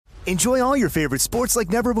Enjoy all your favorite sports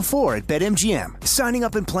like never before at BetMGM. Signing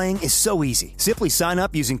up and playing is so easy. Simply sign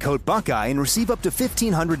up using code Buckeye and receive up to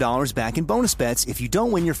 $1,500 back in bonus bets if you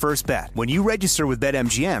don't win your first bet. When you register with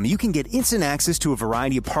BetMGM, you can get instant access to a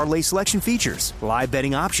variety of parlay selection features, live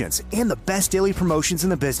betting options, and the best daily promotions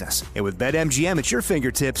in the business. And with BetMGM at your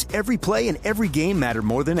fingertips, every play and every game matter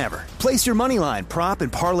more than ever. Place your moneyline, prop,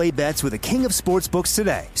 and parlay bets with the king of sportsbooks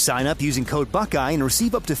today. Sign up using code Buckeye and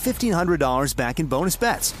receive up to $1,500 back in bonus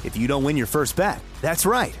bets if you don't win your first bet. That's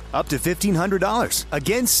right, up to $1,500.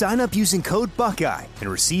 Again, sign up using code Buckeye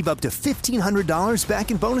and receive up to $1,500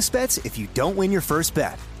 back in bonus bets if you don't win your first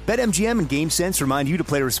bet. BetMGM and GameSense remind you to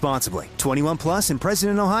play responsibly. 21 plus and present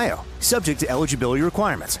in Ohio. Subject to eligibility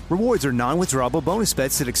requirements. Rewards are non-withdrawable bonus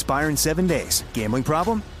bets that expire in 7 days. Gambling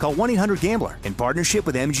problem? Call 1-800-GAMBLER in partnership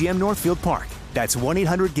with MGM Northfield Park. That's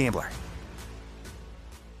 1-800-GAMBLER.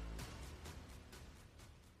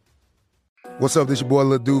 What's up, this your boy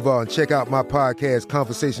Lil Duval, and check out my podcast,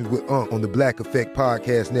 Conversations with Unc, on the Black Effect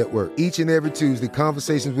Podcast Network. Each and every Tuesday,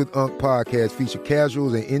 Conversations with Unc podcast feature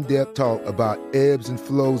casuals and in-depth talk about ebbs and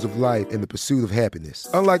flows of life and the pursuit of happiness.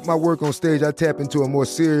 Unlike my work on stage, I tap into a more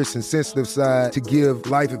serious and sensitive side to give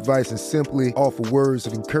life advice and simply offer words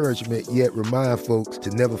of encouragement, yet remind folks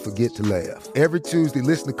to never forget to laugh. Every Tuesday,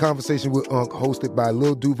 listen to Conversation with Unc, hosted by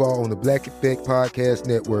Lil Duval on the Black Effect Podcast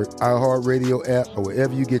Network, iHeartRadio app, or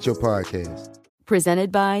wherever you get your podcasts.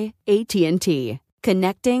 Presented by AT&T.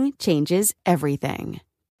 Connecting changes everything.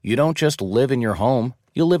 You don't just live in your home,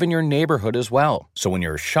 you live in your neighborhood as well. So when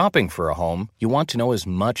you're shopping for a home, you want to know as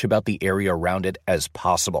much about the area around it as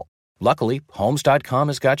possible. Luckily, Homes.com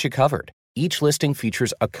has got you covered. Each listing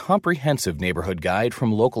features a comprehensive neighborhood guide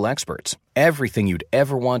from local experts. Everything you'd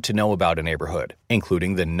ever want to know about a neighborhood,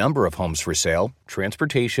 including the number of homes for sale,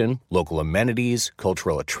 transportation, local amenities,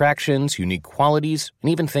 cultural attractions, unique qualities, and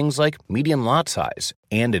even things like median lot size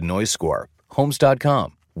and a noise score.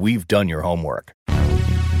 Homes.com. We've done your homework.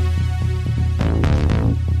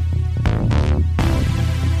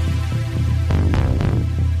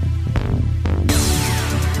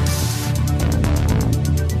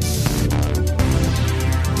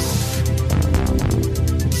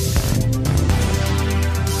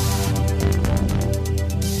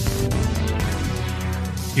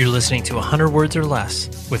 You're listening to 100 Words or Less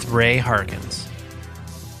with Ray Harkins.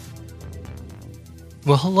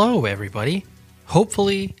 Well, hello, everybody.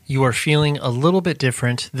 Hopefully, you are feeling a little bit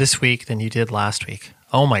different this week than you did last week.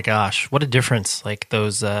 Oh my gosh, what a difference like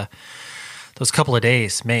those couple of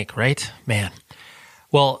days make, right? Man.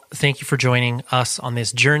 Well, thank you for joining us on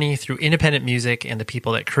this journey through independent music and the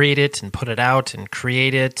people that create it and put it out and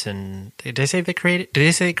create it. And did they say they create it? Did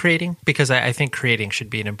they say creating? Because I think creating should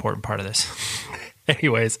be an important part of this.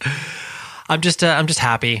 Anyways, I'm just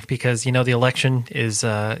happy because, you know, the election is,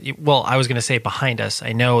 I was going to say behind us.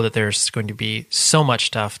 I know that there's going to be so much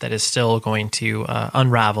stuff that is still going to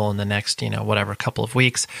unravel in the next, couple of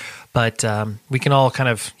weeks. But we can all kind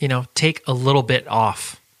of, take a little bit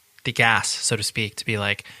off the gas, so to speak, to be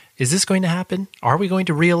like, is this going to happen? Are we going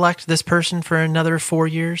to reelect this person for another 4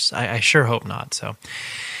 years? I sure hope not. So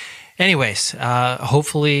anyways,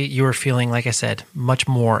 hopefully you are feeling, like I said, much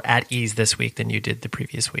more at ease this week than you did the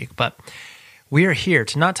previous week. But we are here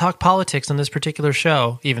to not talk politics on this particular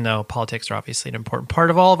show, even though politics are obviously an important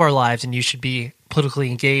part of all of our lives, and you should be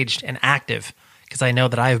politically engaged and active, because I know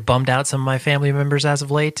that I have bummed out some of my family members as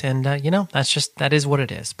of late, and, that is what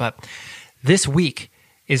it is. But this week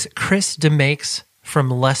is Chris DeMakes from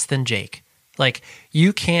Less Than Jake. Like,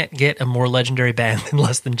 you can't get a more legendary band than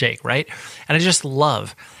Less Than Jake, right? And I just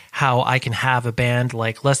love how I can have a band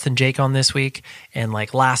like Less Than Jake on this week, and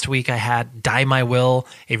like last week I had Die My Will,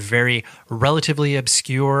 a very relatively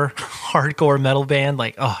obscure hardcore metal band.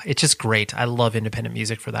 Like, oh, it's just great. I love independent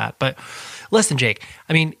music for that. But Less Than Jake,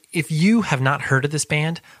 I mean, if you have not heard of this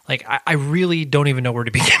band, like I really don't even know where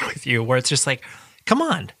to begin with you, where it's just like, come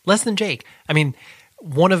on, Less Than Jake. I mean,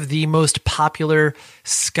 one of the most popular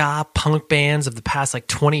ska punk bands of the past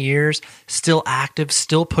 20 years, still active,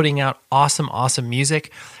 still putting out awesome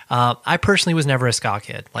music. I personally was never a ska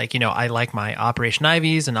kid. I like my Operation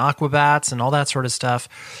Ivies and Aquabats and all that sort of stuff.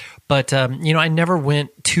 But, I never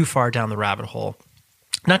went too far down the rabbit hole.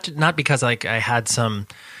 Not because I had some,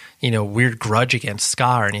 weird grudge against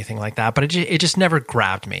ska or anything like that, but it just never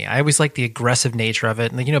grabbed me. I always liked the aggressive nature of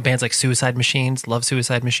it. And, bands like Suicide Machines, love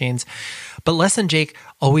Suicide Machines. But Less Than Jake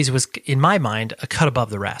always was, in my mind, a cut above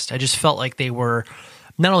the rest. I just felt like they were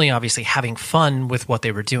not only obviously having fun with what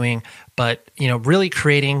they were doing, but, really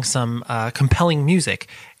creating some compelling music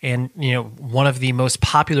and, one of the most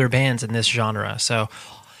popular bands in this genre. So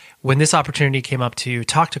when this opportunity came up to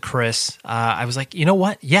talk to Chris, I was like, you know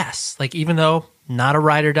what? Yes. Even though not a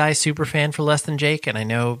ride or die super fan for Less Than Jake, and I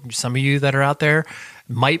know some of you that are out there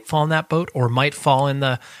might fall in that boat or might fall in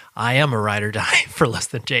the I am a ride or die for Less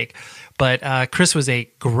Than Jake. But Chris was a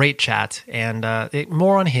great chat, and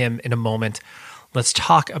more on him in a moment. Let's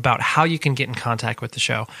talk about how you can get in contact with the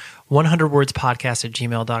show.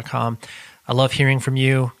 100wordspodcast@gmail.com. I love hearing from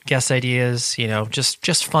you, guest ideas,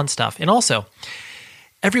 just fun stuff. And also,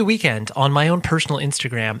 every weekend on my own personal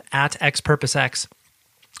Instagram @xpurposex,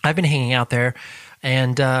 I've been hanging out there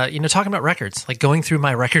and, talking about records, like going through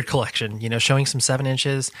my record collection, showing some 7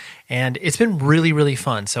 inches. And it's been really, really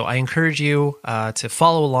fun. So I encourage you to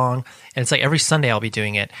follow along. And it's like every Sunday I'll be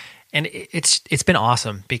doing it. And it's been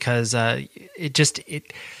awesome because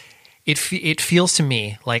it feels to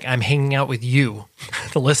me like I'm hanging out with you,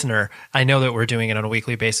 the listener. I know that we're doing it on a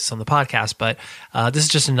weekly basis on the podcast, but this is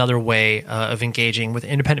just another way of engaging with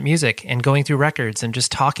independent music and going through records and just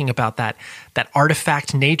talking about that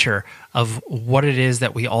artifact nature of what it is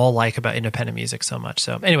that we all like about independent music so much.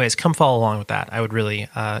 So anyways, come follow along with that. I would really,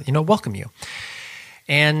 welcome you.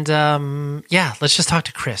 And let's just talk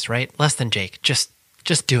to Chris, right? Less Than Jake, just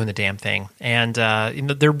doing the damn thing. And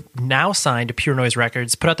they're now signed to Pure Noise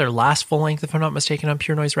Records, put out their last full length, if I'm not mistaken, on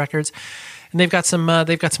Pure Noise Records. And they've got some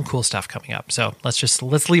cool stuff coming up. So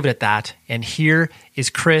let's leave it at that. And here is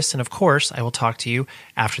Chris. And of course, I will talk to you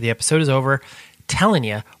after the episode is over, telling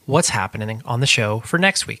you what's happening on the show for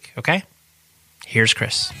next week. Okay? Here's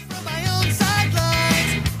Chris.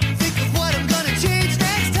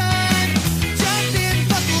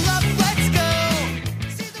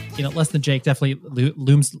 Less Than Jake definitely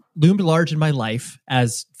loomed large in my life,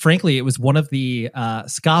 as frankly, it was one of the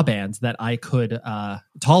ska bands that I could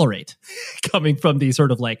tolerate coming from the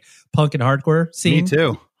sort of like punk and hardcore scene. Me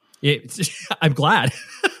too. I'm glad.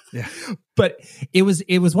 Yeah. But it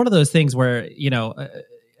was one of those things where,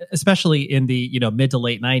 especially in the, mid to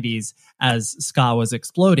late 90s, as ska was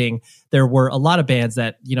exploding, there were a lot of bands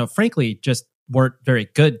that, frankly, just weren't very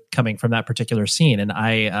good coming from that particular scene. And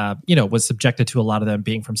I, was subjected to a lot of them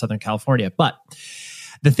being from Southern California. But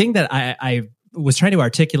the thing that I was trying to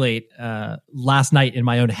articulate last night in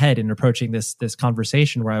my own head in approaching this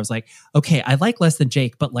conversation, where I was like, okay, I like Less Than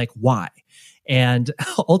Jake, but like, why? And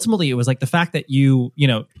ultimately it was like the fact that you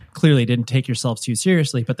clearly didn't take yourselves too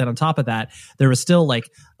seriously. But then on top of that, there was still like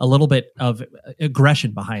a little bit of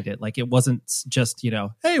aggression behind it. Like it wasn't just,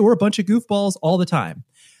 hey, we're a bunch of goofballs all the time.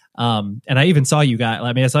 And I even saw you guys,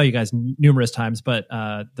 I saw you guys numerous times, but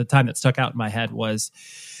the time that stuck out in my head was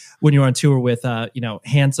when you were on tour with,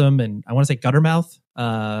 Handsome and I want to say Guttermouth.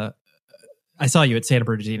 I saw you at San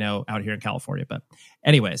Bernardino out here in California, but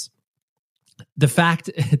anyways, the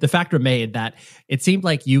fact remained that it seemed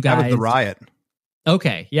like you guys... That was the Riot.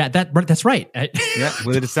 Okay. Yeah, that's right. Yeah,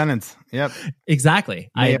 with the Descendants. Yep.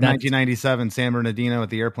 Exactly. May of 1997, San Bernardino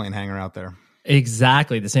at the airplane hangar out there.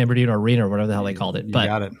 Exactly, the San Bernardino Arena or whatever the hell they called it. You but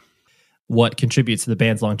got it. What contributes to the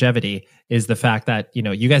band's longevity is the fact that,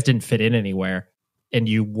 you guys didn't fit in anywhere and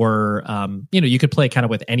you were, you could play kind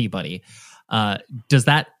of with anybody. Does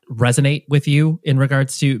that resonate with you in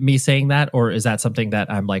regards to me saying that? Or is that something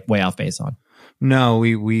that I'm like way off base on? No,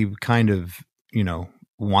 we kind of,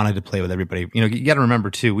 wanted to play with everybody. You got to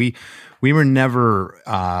remember too, we were never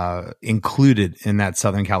included in that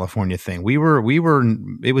Southern California thing. We were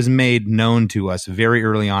it was made known to us very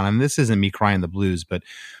early on, and this isn't me crying the blues, but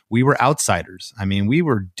we were outsiders. We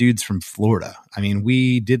were dudes from Florida.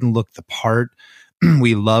 We didn't look the part.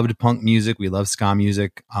 We loved punk music, we loved ska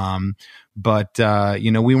music, but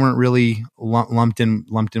we weren't really lumped in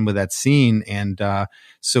with that scene, and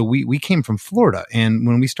so we came from Florida. And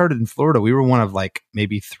when we started in Florida, we were one of like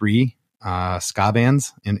maybe 3 ska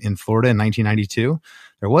bands in Florida in 1992.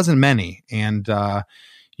 There wasn't many, and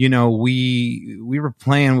we were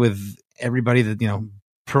playing with everybody that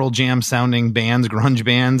Pearl Jam sounding bands, grunge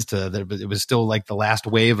bands, it was still like the last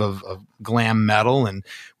wave of glam metal, and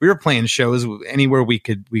we were playing shows anywhere we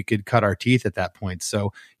could cut our teeth at that point.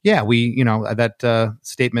 So yeah, that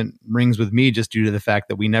statement rings with me just due to the fact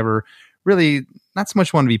that we never really, not so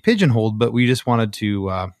much wanted to be pigeonholed, but we just wanted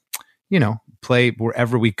to play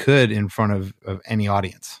wherever we could in front of any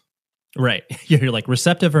audience. Right. You're like,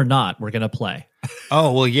 receptive or not, we're going to play.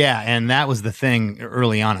 Oh, well, yeah. And that was the thing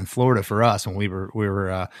early on in Florida for us when we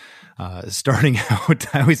were starting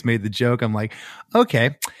out. I always made the joke. I'm like,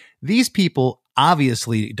 okay, these people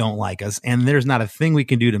obviously don't like us, and there's not a thing we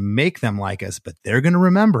can do to make them like us, but they're going to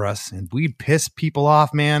remember us, and we'd piss people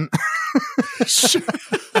off, man. Sure.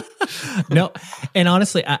 No, and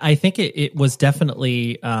honestly, I think it was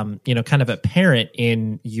definitely, kind of apparent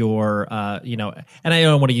in your, and I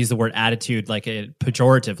don't want to use the word attitude like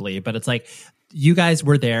pejoratively, but it's like you guys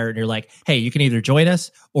were there and you're like, hey, you can either join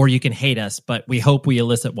us or you can hate us, but we hope we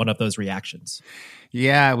elicit one of those reactions.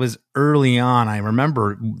 Yeah, it was early on. I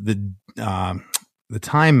remember the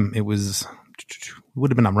time it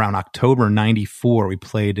would have been around October 94. We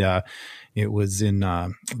played, it was in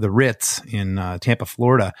the Ritz in Tampa,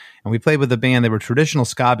 Florida. And we played with a band. They were a traditional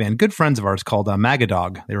ska band, good friends of ours called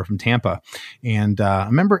Magadog. They were from Tampa. And I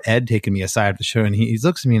remember Ed taking me aside at the show and he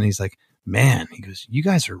looks at me and he's like, man, he goes, you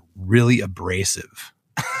guys are really abrasive.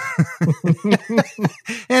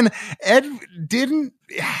 And Ed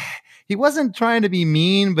he wasn't trying to be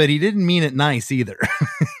mean, but he didn't mean it nice either,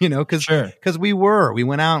 because we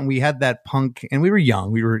went out and we had that punk and we were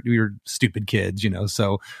young, we were stupid kids,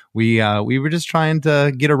 so we were just trying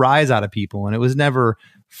to get a rise out of people. And it was never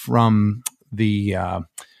from the,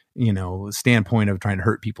 standpoint of trying to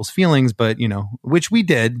hurt people's feelings, but, which we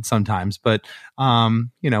did sometimes, but,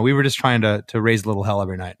 we were just trying to raise a little hell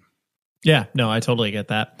every night. Yeah, no, I totally get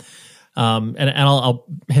that. And I'll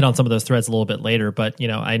hit on some of those threads a little bit later, but,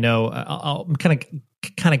 I know I'll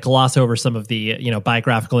kind of gloss over some of the,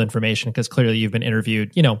 biographical information because clearly you've been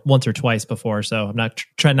interviewed, once or twice before. So I'm not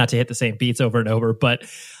trying not to hit the same beats over and over, but,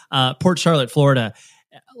 Port Charlotte, Florida,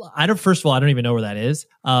 first of all, I don't even know where that is.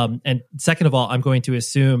 And second of all, I'm going to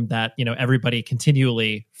assume that, everybody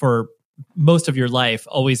continually for most of your life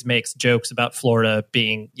always makes jokes about Florida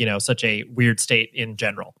being, such a weird state in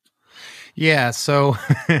general. Yeah. So,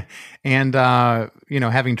 and,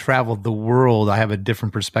 having traveled the world, I have a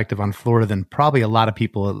different perspective on Florida than probably a lot of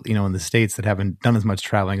people, in the States that haven't done as much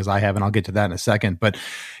traveling as I have. And I'll get to that in a second. But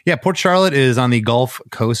yeah, Port Charlotte is on the Gulf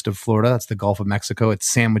Coast of Florida. That's the Gulf of Mexico. It's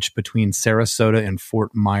sandwiched between Sarasota and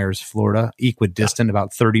Fort Myers, Florida, equidistant,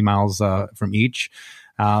 about 30 miles from each.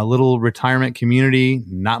 Little retirement community,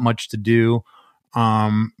 not much to do.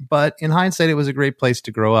 But in hindsight, it was a great place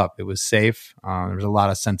to grow up. It was safe. There was a lot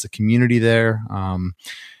of sense of community there.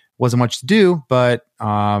 Wasn't much to do, but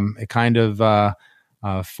it kind of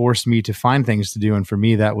forced me to find things to do. And for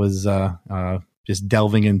me, that was just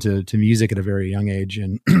delving into music at a very young age.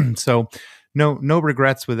 And so no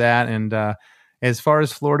regrets with that. And as far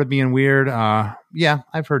as Florida being weird, yeah,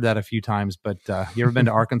 I've heard that a few times. But you ever been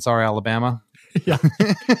to Arkansas or Alabama? Yeah.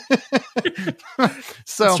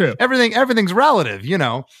 So everything's relative,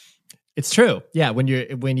 It's true. Yeah. When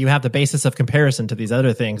you have the basis of comparison to these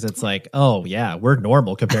other things, it's like, oh yeah, we're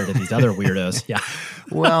normal compared to these other weirdos. Yeah.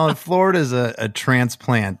 Well, Florida is a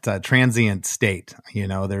transient state.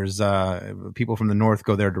 There's people from the north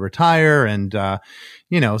go there to retire, and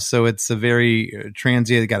so it's a very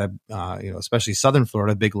transient. They got a especially Southern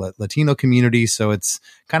Florida, big Latino community, so it's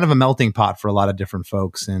kind of a melting pot for a lot of different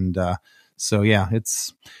folks, and so yeah,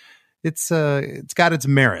 it's got its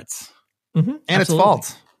merits and its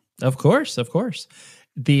faults. Of course. I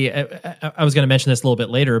was going to mention this a little bit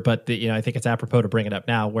later, but I think it's apropos to bring it up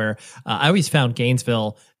now. Where I always found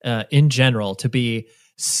Gainesville, in general, to be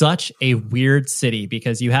such a weird city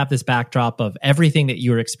because you have this backdrop of everything that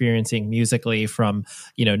you were experiencing musically from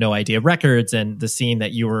No Idea Records and the scene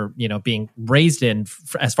that you were being raised in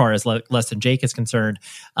as far as Less Than Jake is concerned.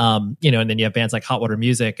 And then you have bands like Hot Water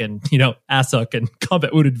Music and Asuk and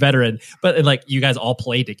Combat Wounded Veteran, but like you guys all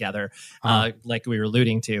played together, like we were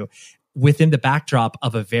alluding to, within the backdrop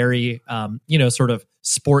of a very sort of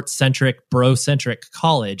sports centric, bro centric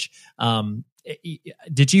college.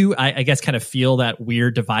 Did you, I guess, kind of feel that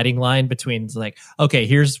weird dividing line between like, okay,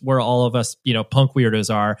 here's where all of us, punk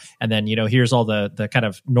weirdos are, and then, here's all the kind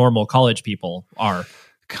of normal college people are?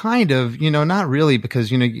 Kind of, not really,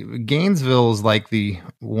 because, Gainesville is like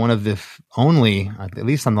one of the only, at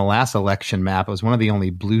least on the last election map, it was one of the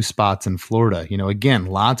only blue spots in Florida. Again,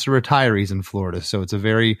 lots of retirees in Florida. So it's a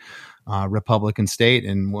very Republican state.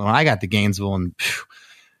 And when I got to Gainesville and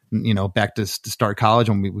back to start college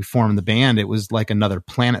when we formed the band, it was like another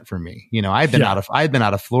planet for me. I'd been out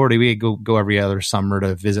of Florida. We go every other summer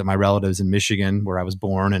to visit my relatives in Michigan, where I was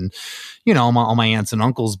born, and all my aunts and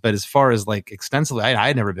uncles. But as far as like extensively, I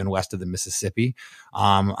had never been west of the Mississippi.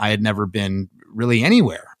 I had never been really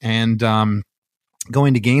anywhere, and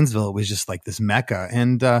going to Gainesville, it was just like this mecca.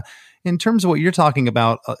 And in terms of what you're talking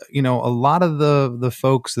about, a lot of the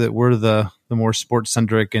folks that were the more sports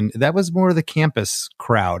centric, and that was more of the campus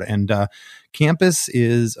crowd. And campus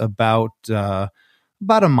is about a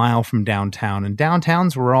mile from downtown, and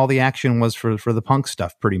downtown's where all the action was for the punk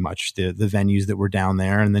stuff, pretty much the venues that were down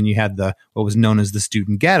there. And then you had what was known as the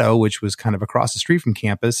student ghetto, which was kind of across the street from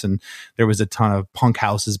campus, and there was a ton of punk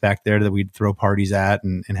houses back there that we'd throw parties at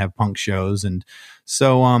and have punk shows. And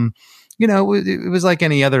so it was like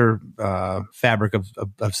any other fabric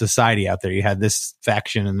of society out there. You had this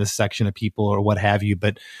faction and this section of people or what have you,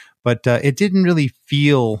 but it didn't really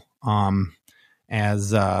feel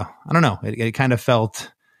as I don't know, it kind of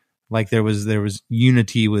felt like there was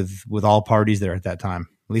unity with all parties there at that time.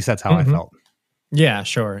 At least that's how I felt. Yeah,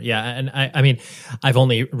 sure. Yeah. And I mean, I've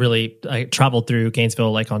only really traveled through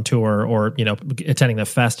Gainesville like on tour or, attending the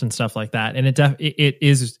fest and stuff like that. And it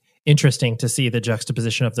is interesting to see the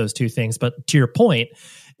juxtaposition of those two things. But to your point,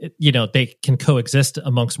 they can coexist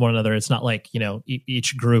amongst one another. It's not like,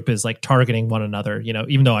 each group is like targeting one another,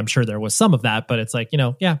 even though I'm sure there was some of that, but it's like,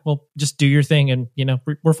 yeah, well, just do your thing and,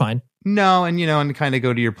 we're fine. No, and and kind of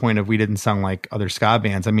go to your point of we didn't sound like other ska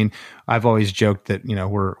bands. I mean, I've always joked that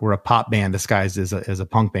we're a pop band disguised as a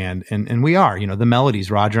punk band, and we are. The melodies,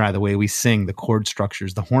 Roger and I, the way we sing, the chord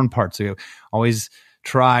structures, the horn parts. We always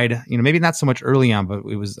tried, maybe not so much early on, but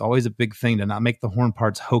it was always a big thing to not make the horn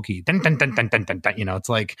parts hokey. Dun, dun, dun, dun, dun, dun, dun. It's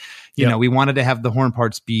like we wanted to have the horn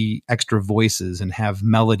parts be extra voices and have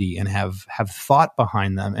melody and have thought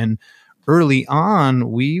behind them. And early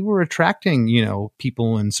on, we were attracting,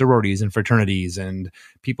 people in sororities and fraternities and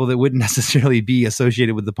people that wouldn't necessarily be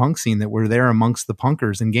associated with the punk scene that were there amongst the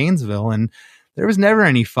punkers in Gainesville. And there was never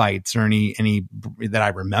any fights or any that I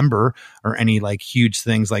remember or any like huge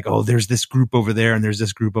things like, oh, there's this group over there and there's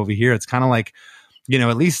this group over here. It's kind of like,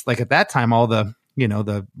 at least like at that time, all the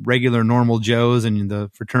the regular normal Joes and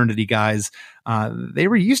the fraternity guys, they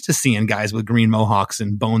were used to seeing guys with green mohawks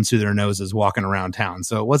and bones through their noses walking around town.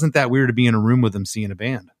 So it wasn't that weird to be in a room with them seeing a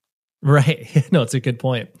band. Right. No, it's a good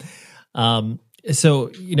point. So,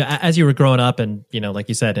 as you were growing up and, like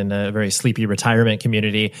you said, in a very sleepy retirement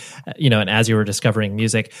community, and as you were discovering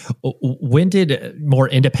music, when did more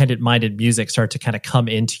independent minded music start to kind of come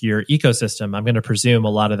into your ecosystem? I'm going to presume a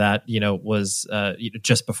lot of that, was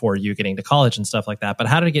just before you getting to college and stuff like that. But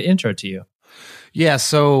how did it get intro to you? Yeah.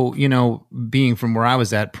 So, being from where I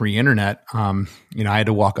was at pre-internet, I had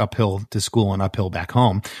to walk uphill to school and uphill back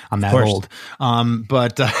home. I'm that old.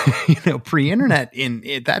 But pre-internet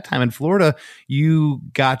at that time in Florida, you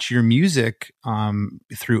got your music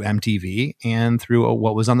through MTV and through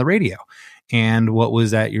what was on the radio and what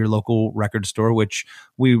was at your local record store, which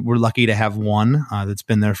we were lucky to have one that's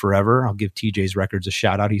been there forever. I'll give TJ's Records a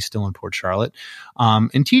shout out. He's still in Port Charlotte.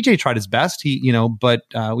 And TJ tried his best. But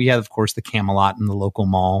we had, of course, the Camelot in the local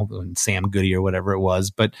mall and Sam Goody or whatever it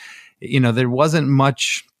was. But, there wasn't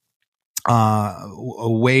much a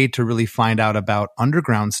way to really find out about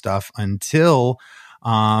underground stuff until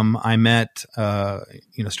I met,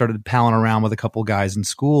 started palling around with a couple guys in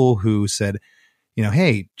school who said,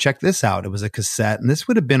 hey, check this out. It was a cassette. And this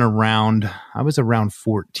would have been I was around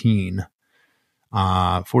 14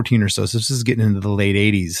 or so. So this is getting into the late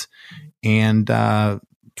 80s. And a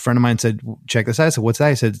friend of mine said, check this out. I said, what's that?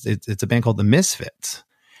 I said, it's a band called The Misfits.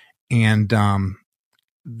 And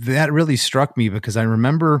that really struck me because I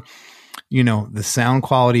remember, the sound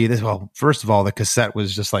quality of this. Well, first of all, the cassette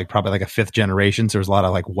was just like probably like a fifth generation. So there was a lot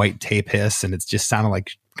of like white tape hiss and it just sounded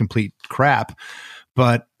like complete crap.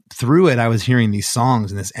 But through it, I was hearing these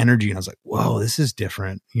songs and this energy and I was like, whoa, this is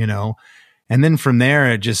different, And then from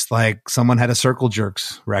there, it just like someone had a Circle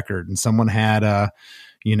Jerks record and someone had a,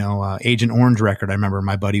 Agent Orange record. I remember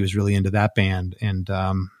my buddy was really into that band. And,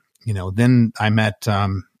 then I met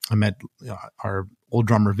our old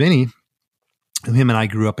drummer, Vinny, and him and I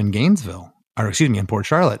grew up in in Port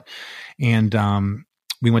Charlotte. And,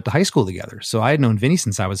 we went to high school together. So I had known Vinny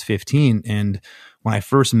since I was 15. And when I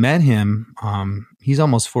first met him, he's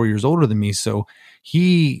almost 4 years older than me. So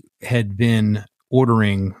he had been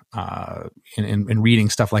ordering and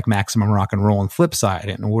reading stuff like Maximum Rock and Roll and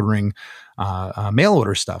Flipside and ordering mail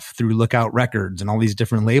order stuff through Lookout Records and all these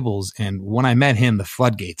different labels. And when I met him, the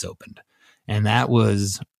floodgates opened. And that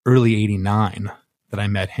was early 89 that I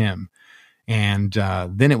met him. And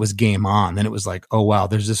then it was game on. Then it was like, oh, wow,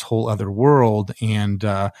 there's this whole other world. And,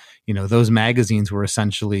 those magazines were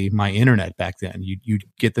essentially my internet back then. You'd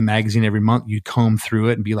get the magazine every month. You'd comb through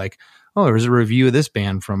it and be like, oh, there's a review of this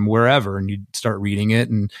band from wherever. And you'd start reading it.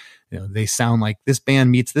 And, they sound like this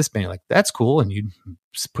band meets this band. You're like, that's cool. And you'd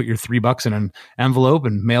put your $3 in an envelope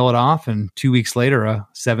and mail it off. And 2 weeks later, a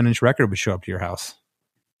 7-inch record would show up to your house.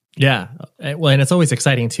 Yeah. Well, and it's always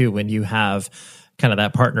exciting, too, when you have kind of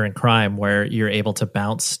that partner in crime where you're able to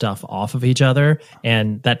bounce stuff off of each other,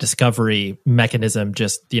 and that discovery mechanism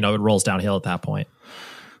just, it rolls downhill at that point.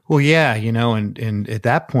 Well, yeah, and at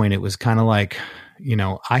that point it was kind of like,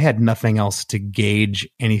 I had nothing else to gauge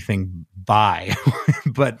anything by,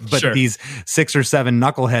 but sure. These 6 or 7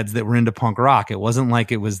 knuckleheads that were into punk rock. It wasn't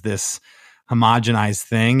like it was this homogenized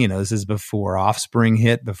thing. This is before Offspring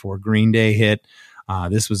hit, before Green Day hit.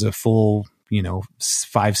 This was a full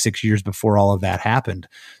 5-6 years before all of that happened.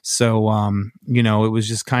 So, it was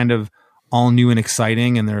just kind of all new and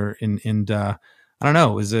exciting. And I don't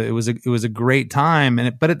know. It was a great time,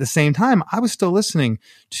 but at the same time, I was still listening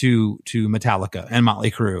to Metallica and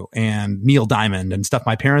Motley Crue and Neil Diamond and stuff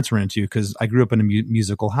my parents were into, because I grew up in a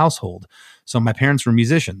musical household. So my parents were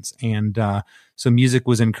musicians, and so music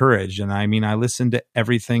was encouraged. And I mean, I listened to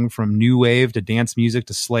everything from new wave to dance music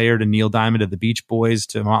to Slayer to Neil Diamond to the Beach Boys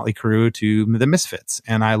to Motley Crue to the Misfits,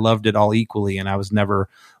 and I loved it all equally. And I was never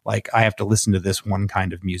like, I have to listen to this one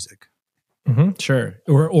kind of music. Mm-hmm, sure.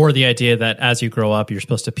 Or the idea that as you grow up, you're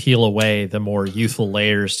supposed to peel away the more youthful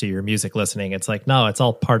layers to your music listening. It's like, no, it's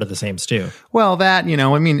all part of the same stew. Well, that,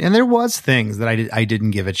 I mean, and there was things that I didn't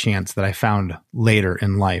give a chance that I found later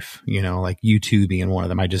in life, like YouTube being one of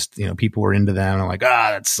them. I just, people were into them and I'm like,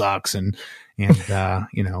 that sucks. And I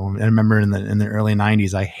remember in the early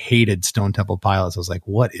 90s, I hated Stone Temple Pilots. I was like,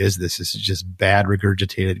 what is this? This is just bad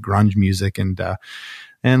regurgitated grunge music.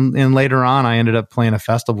 And later on, I ended up playing a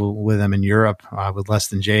festival with them in Europe with Less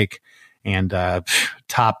Than Jake, and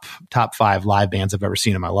top 5 live bands I've ever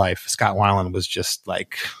seen in my life. Scott Weiland was just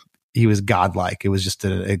like, he was godlike. It was just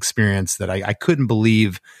an experience that I couldn't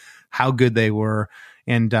believe how good they were.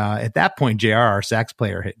 And at that point, JR, our sax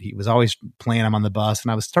player, he was always playing them on the bus,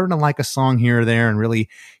 and I was starting to like a song here or there and really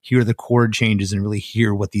hear the chord changes and really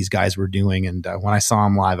hear what these guys were doing. And when I saw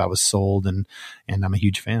them live, I was sold, and I'm a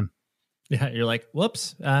huge fan. Yeah, you're like,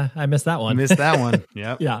 whoops, I missed that one.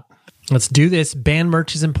 Yep. Yeah. Let's do this. Band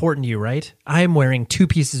merch is important to you, right? I am wearing 2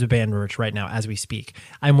 pieces of band merch right now as we speak.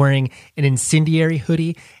 I'm wearing an Incendiary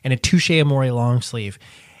hoodie and a Touche Amore long sleeve.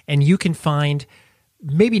 And you can find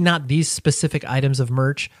maybe not these specific items of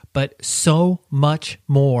merch, but so much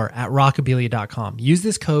more at rockabilia.com. Use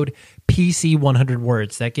this code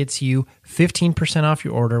PC100words. That gets you 15% off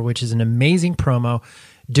your order, which is an amazing promo.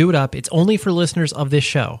 Do it up. It's only for listeners of this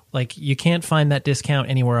show. Like, you can't find that discount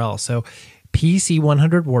anywhere else. So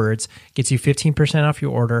PC100 words gets you 15% off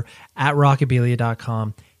your order at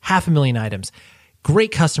rockabilia.com. 500,000 items,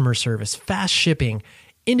 great customer service, fast shipping,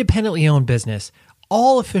 independently owned business,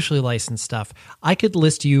 all officially licensed stuff. I could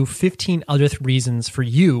list you 15 other reasons for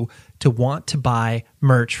you to want to buy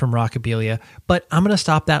merch from Rockabilia, but I'm going to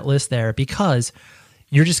stop that list there because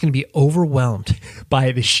you're just going to be overwhelmed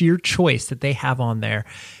by the sheer choice that they have on there.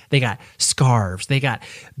 They got scarves, they got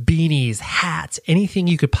beanies, hats, anything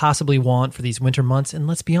you could possibly want for these winter months. And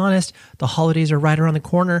let's be honest, the holidays are right around the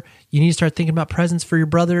corner. You need to start thinking about presents for your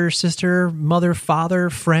brother, sister, mother, father,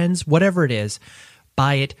 friends, whatever it is.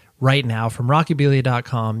 Buy it right now from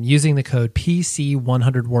rockabilia.com using the code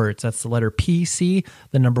PC100words. That's the letter PC,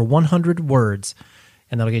 the number 100 words,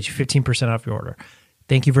 and that'll get you 15% off your order.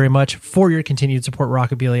 Thank you very much for your continued support,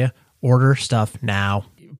 Rockabilia. Order stuff now.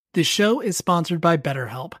 The show is sponsored by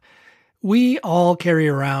BetterHelp. We all carry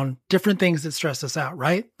around different things that stress us out,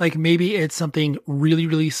 right? Like maybe it's something really,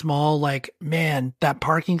 really small, like, man, that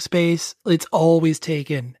parking space, it's always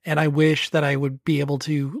taken. And I wish that I would be able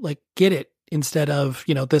to like get it instead of,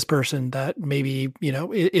 this person that maybe,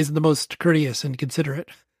 isn't the most courteous and considerate.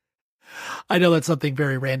 I know that's something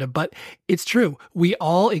very random, but it's true. We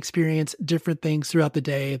all experience different things throughout the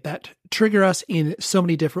day that trigger us in so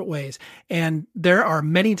many different ways. And there are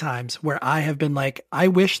many times where I have been like, I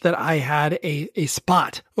wish that I had a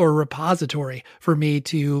spot or a repository for me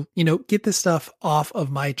to, get this stuff off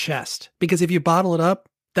of my chest. Because if you bottle it up,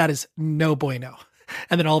 that is no bueno.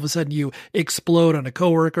 And then all of a sudden you explode on a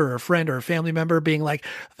coworker or a friend or a family member being like,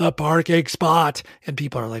 the parking spot. And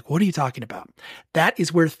people are like, what are you talking about? That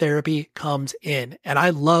is where therapy comes in. And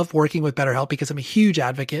I love working with BetterHelp because I'm a huge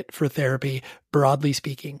advocate for therapy, broadly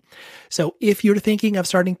speaking. So if you're thinking of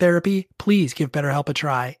starting therapy, please give BetterHelp a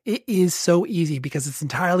try. It is so easy because it's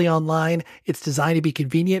entirely online. It's designed to be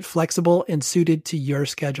convenient, flexible, and suited to your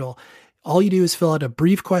schedule. All you do is fill out a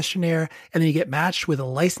brief questionnaire, and then you get matched with a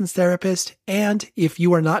licensed therapist. And if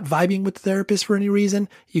you are not vibing with the therapist for any reason,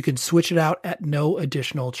 you can switch it out at no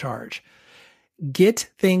additional charge.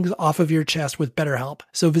 Get things off of your chest with BetterHelp.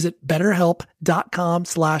 So visit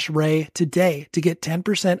betterhelp.com/Ray today to get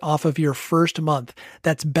 10% off of your first month.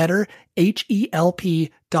 That's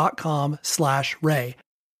betterhelp.com/Ray.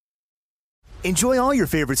 Enjoy all your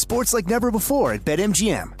favorite sports like never before at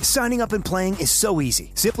BetMGM. Signing up and playing is so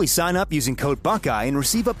easy. Simply sign up using code Buckeye and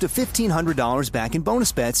receive up to $1,500 back in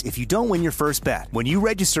bonus bets if you don't win your first bet. When you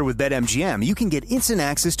register with BetMGM, you can get instant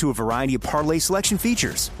access to a variety of parlay selection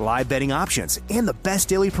features, live betting options, and the best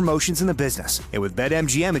daily promotions in the business. And with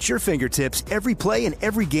BetMGM at your fingertips, every play and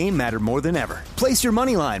every game matter more than ever. Place your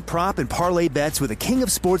moneyline, prop, and parlay bets with the king of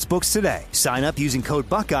sportsbooks today. Sign up using code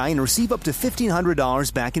Buckeye and receive up to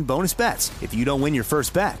 $1,500 back in bonus bets if you don't win your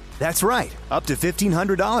first bet. That's right, up to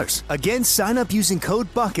 $1,500. Again, sign up using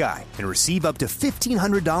code Buckeye and receive up to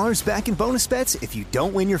 $1,500 back in bonus bets if you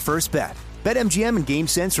don't win your first bet. BetMGM and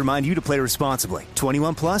GameSense remind you to play responsibly.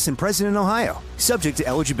 21 plus and present in Ohio. Subject to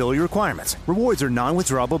eligibility requirements. Rewards are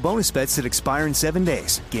non-withdrawable bonus bets that expire in 7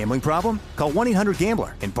 days. Gambling problem? Call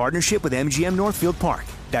 1-800-GAMBLER in partnership with MGM Northfield Park.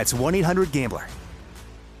 That's 1-800-GAMBLER.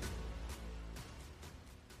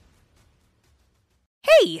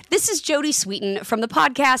 Hey, this is Jodie Sweetin from the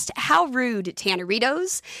podcast How Rude,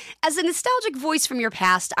 Tanneritos. As a nostalgic voice from your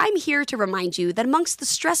past, I'm here to remind you that amongst the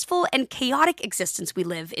stressful and chaotic existence we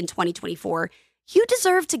live in 2024, you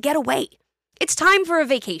deserve to get away. It's time for a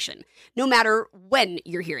vacation, no matter when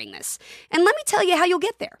you're hearing this. And let me tell you how you'll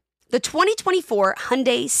get there. The 2024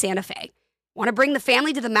 Hyundai Santa Fe. Want to bring the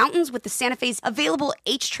family to the mountains with the Santa Fe's available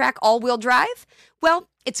H-Track all-wheel drive? Well,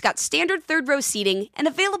 it's got standard third-row seating and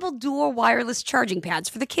available dual wireless charging pads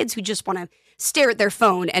for the kids who just want to stare at their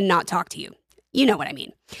phone and not talk to you. You know what I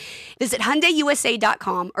mean. Visit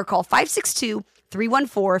HyundaiUSA.com or call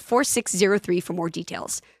 562-314-4603 for more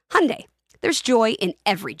details. Hyundai. There's joy in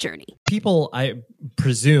every journey. People, I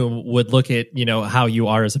presume, would look at, how you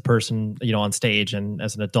are as a person, on stage and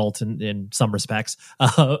as an adult in some respects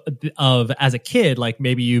of as a kid, like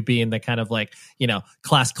maybe you being the kind of like,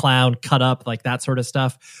 class clown, cut up, like that sort of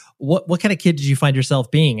stuff. What kind of kid did you find yourself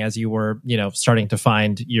being as you were, starting to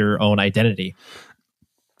find your own identity?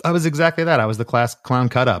 I was exactly that. I was the class clown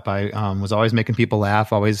cut up. I was always making people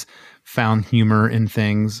laugh, always found humor in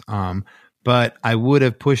things. But I would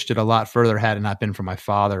have pushed it a lot further had it not been for my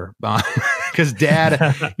father, because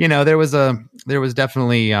Dad, there was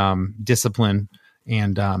definitely discipline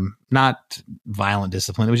and not violent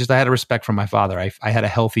discipline. It was just I had a respect for my father. I had a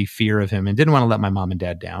healthy fear of him and didn't want to let my mom and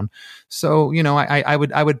dad down. So I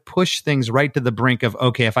would push things right to the brink of,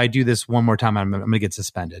 okay, if I do this one more time, I'm going to get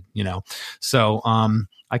suspended. So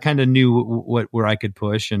I kind of knew where I could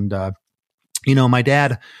push, and my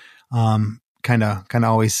dad. Kind of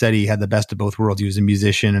always said he had the best of both worlds. He was a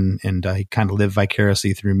musician and he kind of lived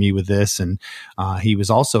vicariously through me with this. And he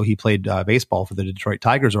played baseball for the Detroit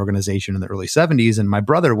Tigers organization in the early 70s. And my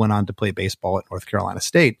brother went on to play baseball at North Carolina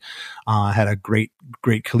State, had a great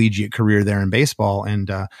collegiate career there in baseball. And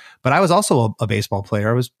but I was also a baseball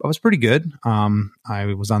player. I was pretty good.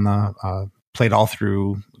 I was on the played all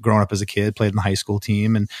through growing up as a kid, played in the high school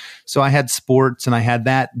team. And so I had sports and I had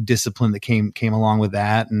that discipline that came along with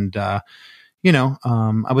that. And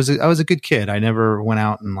I was a good kid. I never went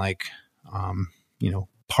out and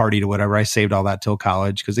partied or whatever. I saved all that till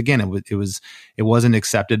college. Cause again, it wasn't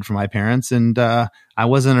accepted from my parents. And, I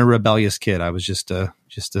wasn't a rebellious kid. I was just a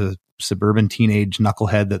suburban teenage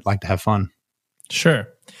knucklehead that liked to have fun. Sure.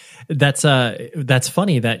 That's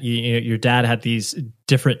funny that your dad had these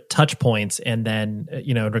different touch points, and then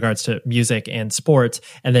in regards to music and sports,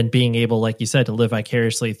 and then being able, like you said, to live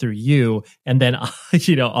vicariously through you, and then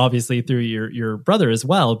obviously through your brother as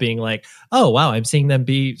well, being like, oh wow, I'm seeing them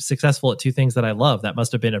be successful at two things that I love. That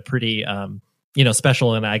must have been a pretty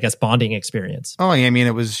special and I guess bonding experience. Oh, I mean,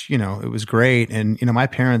 it was great, and my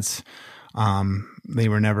parents. They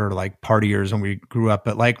were never like partiers when we grew up,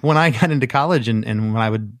 but like when I got into college and when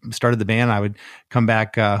I started the band, I would come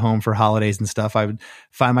back home for holidays and stuff. I would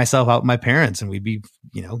find myself out with my parents and we'd be,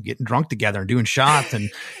 getting drunk together and doing shots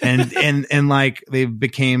and like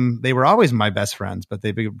they were always my best friends, but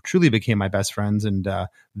they truly became my best friends. And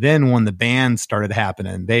then when the band started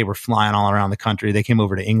happening, they were flying all around the country. They came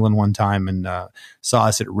over to England one time and saw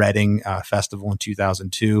us at Reading Festival in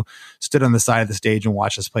 2002, stood on the side of the stage and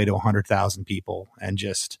watched us play to 100,000 people. And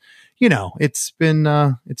just, it's been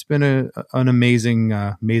an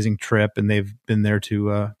amazing trip, and they've been there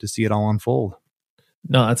to see it all unfold.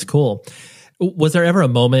 No, that's cool. Was there ever a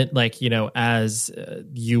moment as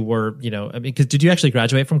you were, because did you actually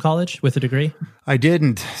graduate from college with a degree? I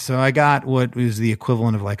didn't. So I got what was the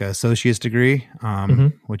equivalent of like an associate's degree,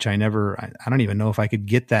 which I don't even know if I could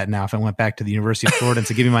get that now if I went back to the University of Florida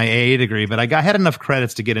to give me my AA degree, but I had enough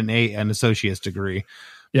credits to get an associate's degree.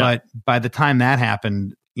 Yeah. But by the time that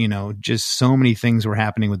happened, just so many things were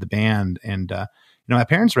happening with the band. And, my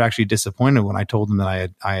parents were actually disappointed when I told them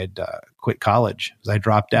that I had quit college, because I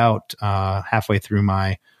dropped out halfway through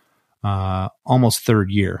my almost third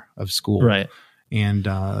year of school. Right. And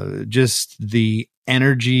just the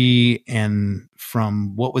energy and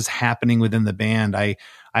from what was happening within the band, I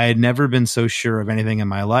had never been so sure of anything in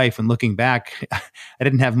my life. And looking back, I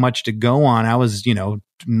didn't have much to go on. I was,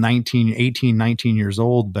 19 years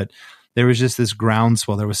old, but there was just this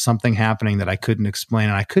groundswell. There was something happening that I couldn't explain,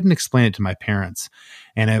 and I couldn't explain it to my parents.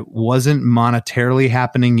 And it wasn't monetarily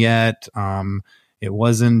happening yet. It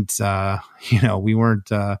wasn't, we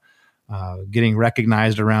weren't getting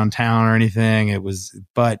recognized around town or anything.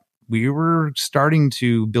 But we were starting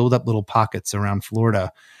to build up little pockets around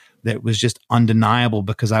Florida that was just undeniable,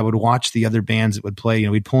 because I would watch the other bands that would play. You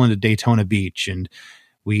know, we'd pull into Daytona Beach, and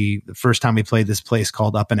the first time we played this place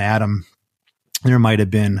called Up and Atom, there might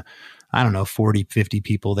have been, I don't know, 40, 50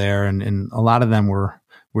 people there. And a lot of them were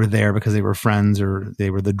there because they were friends, or they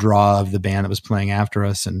were the draw of the band that was playing after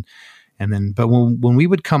us. But when we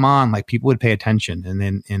would come on, like, people would pay attention,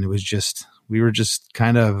 and it was just, we were just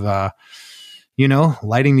kind of,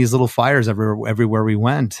 lighting these little fires everywhere we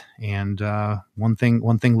went. And one thing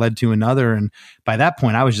led to another. And by that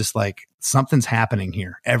point, I was just like, something's happening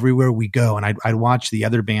here everywhere we go. And I'd watch the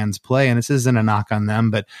other bands play, and this isn't a knock on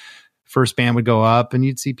them, but first band would go up and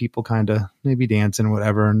you'd see people kind of maybe dancing or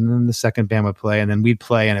whatever. And then the second band would play, and then we'd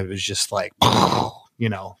play, and it was just like, the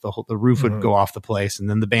roof would go off the place. And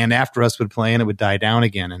then the band after us would play, and it would die down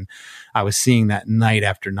again. And I was seeing that night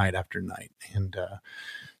after night after night. And,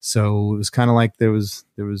 so it was kind of like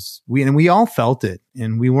we all felt it,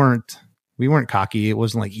 and we weren't cocky. It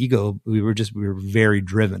wasn't like ego. We were very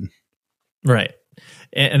driven. Right.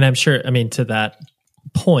 And I'm sure, I mean, to that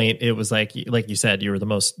point, it was like you said, you were the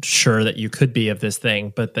most sure that you could be of this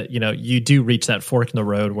thing, but that, you do reach that fork in the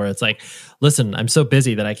road where it's like, listen, I'm so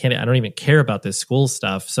busy that I don't even care about this school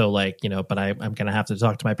stuff. So but I'm going to have to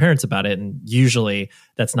talk to my parents about it. And usually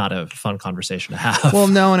that's not a fun conversation to have. Well,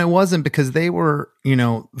 no, and it wasn't, because they were,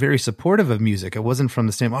 very supportive of music. It wasn't from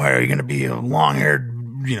the standpoint, are you going to be a long-haired,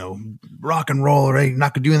 rock and roll, or you're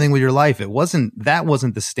not going to do anything with your life? That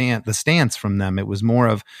wasn't the stance from them. It was more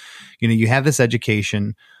of, you have this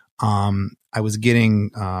education. I was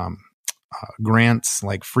getting grants,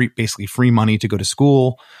 like basically free money to go to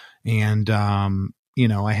school. And,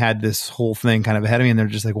 I had this whole thing kind of ahead of me, and they're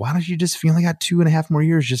just like, why don't you just feel like I got 2.5 more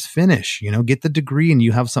years, just finish, get the degree, and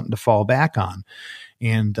you have something to fall back on.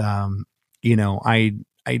 And,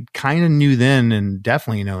 I kind of knew then, and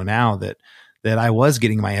definitely know now, that I was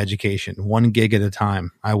getting my education one gig at a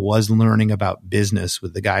time. I was learning about business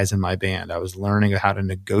with the guys in my band. I was learning how to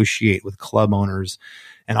negotiate with club owners,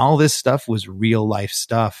 and all this stuff was real life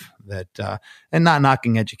stuff that, and not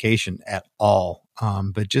knocking education at all.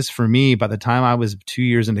 But just for me, by the time I was 2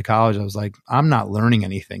 years into college, I was like, I'm not learning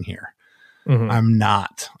anything here. Mm-hmm. I'm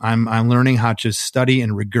not. I'm learning how to study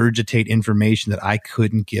and regurgitate information that I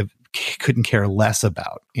couldn't care less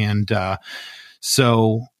about. And,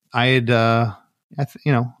 so I had,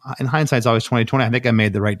 in hindsight, it's always 2020. I think I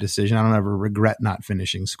made the right decision. I don't ever regret not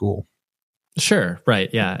finishing school. Sure. Right.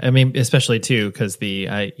 Yeah. I mean, especially too, because the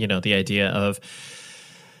idea of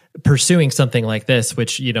pursuing something like this,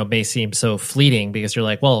 which, may seem so fleeting, because you're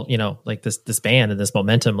like, well, like this band and this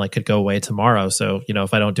momentum, like, could go away tomorrow. So,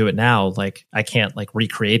 if I don't do it now, like, I can't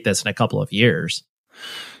recreate this in a couple of years.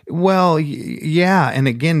 Well, yeah. And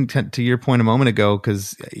again, to your point a moment ago,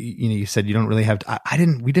 because, you said you don't really have,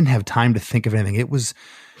 we didn't have time to think of anything. It was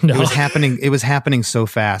happening. It was happening so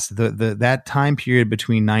fast. That time period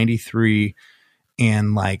between 93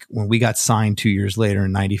 and when we got signed 2 years later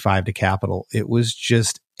in 95 to Capitol, it was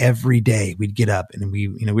just every day we'd get up, and we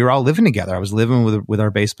were all living together. I was living with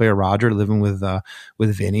our bass player, Roger, living with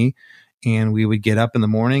Vinny. And we would get up in the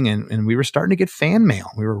morning, and we were starting to get fan mail.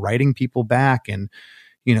 We were writing people back, and,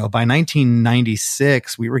 by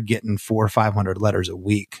 1996, we were getting 400 or 500 letters a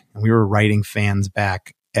week, and we were writing fans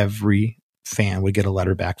back. Every fan would get a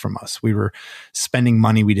letter back from us. We were spending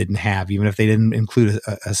money we didn't have. Even if they didn't include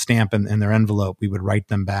a stamp in their envelope, we would write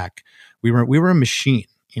them back. We were a machine.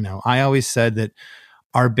 I always said that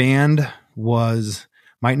our band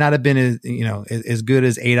might not have been as good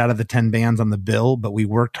as 8 out of the 10 bands on the bill, but we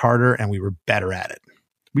worked harder and we were better at it.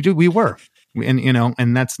 We were.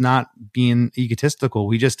 And that's not being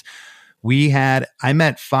egotistical. I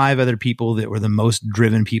met 5 other people that were the most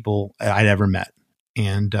driven people I'd ever met.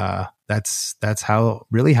 And, that's how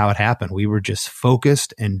it happened. We were just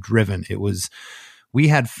focused and driven. We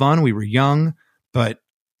had fun. We were young, but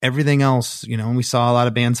everything else, and we saw a lot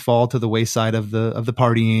of bands fall to the wayside of the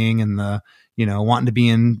partying and the, wanting to be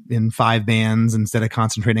in 5 bands instead of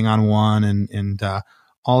concentrating on one. And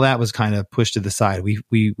all that was kind of pushed to the side.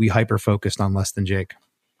 We hyper focused on Less Than Jake.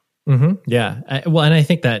 Mm-hmm. Yeah. And I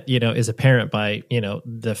think that, is apparent by,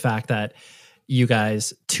 the fact that you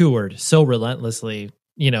guys toured so relentlessly,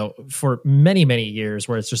 for many, many years,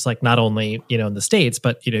 where it's just like, not only, in the States,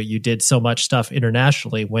 but, you did so much stuff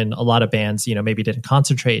internationally, when a lot of bands, maybe didn't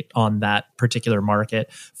concentrate on that particular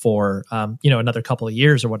market for, another couple of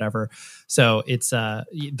years or whatever. So it's,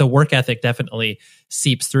 the work ethic definitely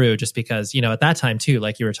seeps through, just because, at that time too,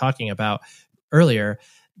 like you were talking about earlier,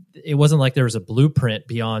 it wasn't like there was a blueprint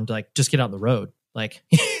beyond just get out on the road. Like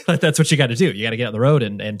that's what you got to do. You got to get on the road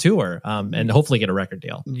and tour, and hopefully get a record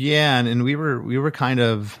deal. Yeah. And we were kind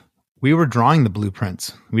of we were drawing the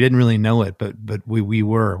blueprints. We didn't really know it, but we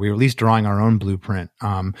were at least drawing our own blueprint.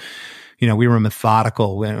 We were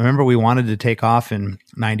methodical. I remember we wanted to take off in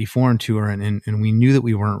 '94 and tour, and we knew that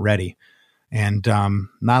we weren't ready. And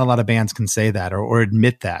not a lot of bands can say that or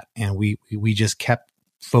admit that. And we just kept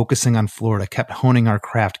focusing on Florida, kept honing our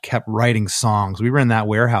craft, kept writing songs. We were in that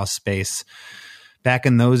warehouse space back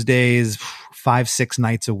in those days, 5-6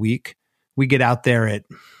 nights a week. We get out there at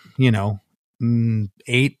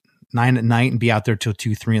 8, 9 at night and be out there till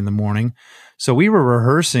 2, 3 in the morning. So we were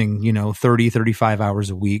rehearsing, 30, 35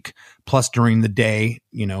 hours a week, plus during the day,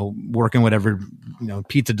 working whatever,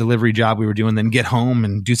 pizza delivery job we were doing, then get home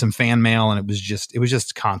and do some fan mail. And it was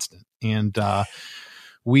just constant. And,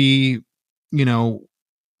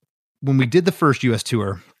 when we did the first US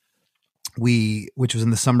tour, which was in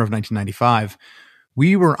the summer of 1995,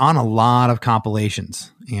 we were on a lot of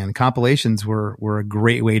compilations, and compilations were a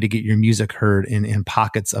great way to get your music heard in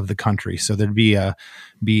pockets of the country. So there'd be a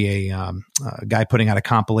guy putting out a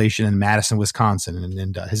compilation in Madison, Wisconsin,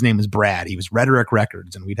 and his name was Brad. He was Rhetoric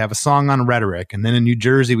Records, and we'd have a song on Rhetoric. And then in New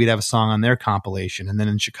Jersey, we'd have a song on their compilation. And then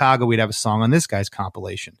in Chicago, we'd have a song on this guy's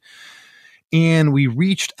compilation. And we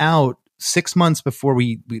reached out 6 months before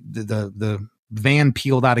the van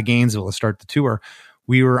peeled out of Gainesville to start the tour.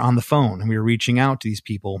 We were on the phone and we were reaching out to these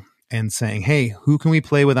people and saying, hey, who can we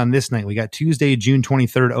play with on this night? We got Tuesday, June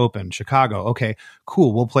 23rd open, Chicago. Okay,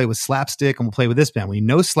 cool. We'll play with Slapstick and we'll play with this band. We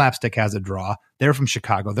know Slapstick has a draw. They're from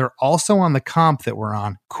Chicago. They're also on the comp that we're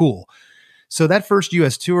on. Cool. So that first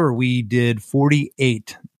US tour, we did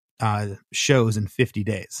 48 shows in 50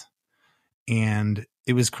 days. And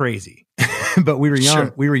it was crazy, but we were young.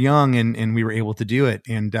 Sure. We were young and we were able to do it.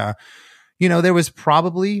 And, there was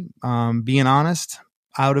probably, being honest,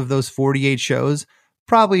 out of those 48 shows,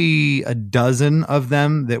 probably a dozen of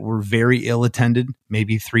them that were very ill attended,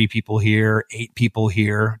 maybe 3 people here, 8 people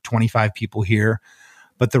here, 25 people here,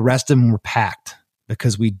 but the rest of them were packed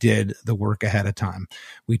because we did the work ahead of time.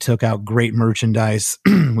 We took out great merchandise.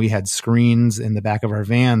 We had screens in the back of our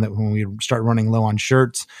van that when we start running low on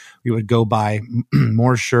shirts, we would go buy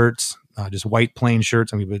more shirts, just white plain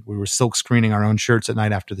shirts. And we were silk screening our own shirts at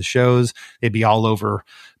night after the shows. They'd be all over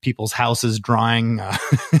people's houses, drying,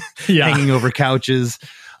 hanging over couches.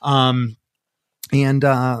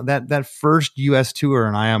 That first US tour,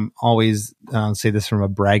 and I am always say this from a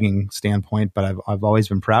bragging standpoint, but I've always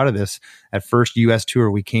been proud of this. At first US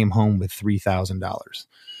tour, we came home with $3,000.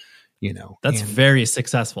 That's very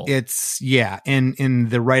successful. And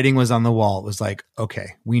the writing was on the wall. It was like,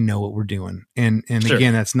 okay, we know what we're doing. And sure.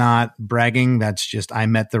 Again, that's not bragging. That's just, I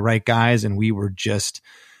met the right guys and we just,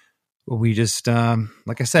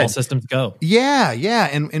 like I said, all systems go. Yeah. Yeah.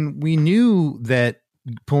 And we knew that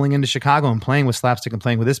pulling into Chicago and playing with Slapstick and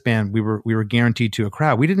playing with this band, we were guaranteed to a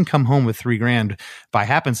crowd. We didn't come home with $3,000 by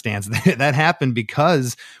happenstance. That happened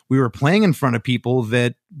because we were playing in front of people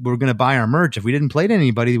that were going to buy our merch. If we didn't play to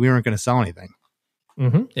anybody, we weren't going to sell anything.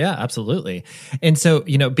 Mm-hmm. Yeah, absolutely. And so,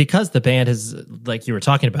 because the band has, like you were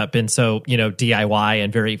talking about, been so, DIY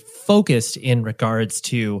and very focused in regards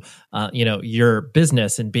to, your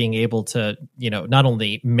business and being able to, not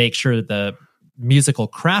only make sure the musical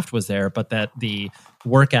craft was there, but that the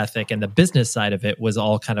work ethic and the business side of it was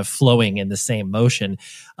all kind of flowing in the same motion.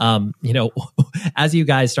 As you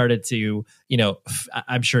guys started to,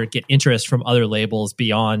 I'm sure get interest from other labels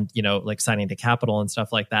beyond, like signing to Capitol and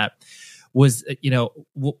stuff like that, was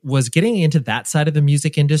getting into that side of the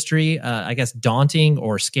music industry, I guess, daunting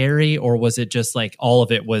or scary, or was it just like all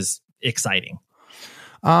of it was exciting?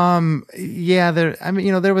 There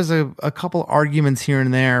was a couple arguments here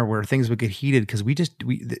and there where things would get heated because we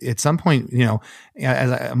at some point,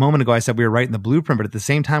 as a moment ago I said we were writing the blueprint, but at the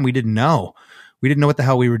same time we didn't know what the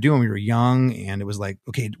hell we were doing. We were young, and it was like,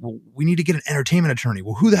 okay, well, we need to get an entertainment attorney.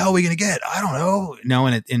 Well, who the hell are we going to get? I don't know.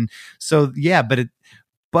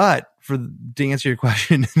 To answer your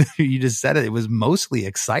question, you just said it was mostly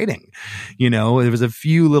exciting. There was a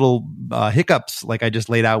few little hiccups, like I just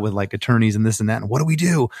laid out with like attorneys and this and that. And what do we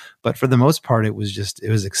do? But for the most part, it was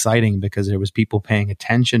exciting because there was people paying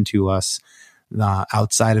attention to us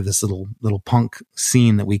outside of this little punk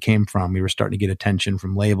scene that we came from. We were starting to get attention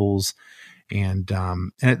from labels. And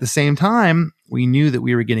at the same time, we knew that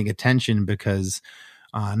we were getting attention because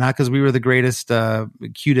not because we were the greatest,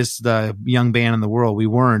 cutest young band in the world. We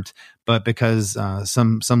weren't, but because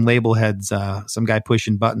some label heads, some guy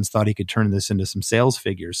pushing buttons thought he could turn this into some sales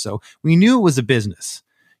figures. So we knew it was a business.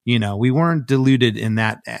 We weren't deluded in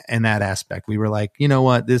that aspect. We were like, you know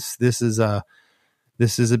what, this is a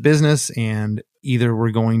business, and either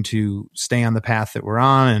we're going to stay on the path that we're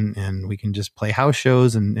on and we can just play house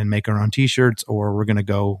shows and make our own t-shirts, or we're going to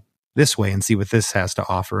go this way and see what this has to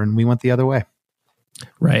offer. And we went the other way.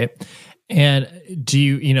 Right. And do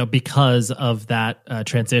you, because of that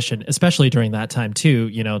transition, especially during that time too,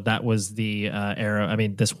 that was the era. I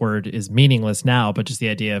mean, this word is meaningless now, but just the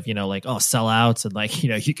idea of, sellouts and like,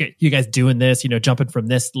 you guys doing this, jumping from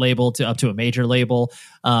this label to up to a major label.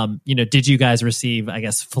 Did you guys receive, I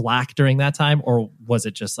guess, flack during that time, or was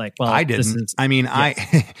it just like, well, I didn't.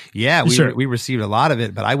 We received a lot of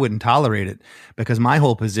it, but I wouldn't tolerate it because my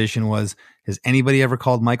whole position was, has anybody ever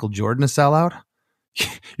called Michael Jordan a sellout?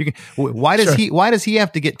 Why does he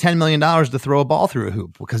have to get $10 million to throw a ball through a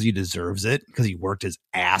hoop? Because he deserves it. Because he worked his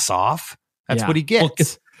ass off. That's what he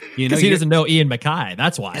gets. Because he doesn't know Ian MacKaye.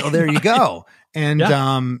 That's why. Well, there you go.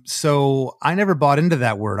 And so I never bought into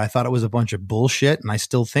that word. I thought it was a bunch of bullshit, and I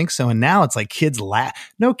still think so. And now it's like kids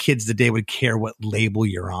no kids today would care what label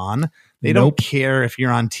you're on. They don't care if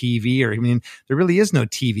you're on TV there really is no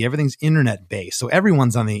TV. Everything's internet based. So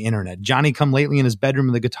everyone's on the internet. Johnny come lately in his bedroom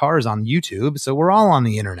with the guitar is on YouTube. So we're all on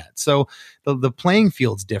the internet. So the playing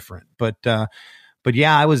field's different. But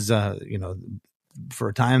yeah, I was, for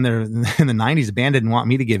a time there in the 90s, the band didn't want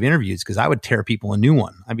me to give interviews because I would tear people a new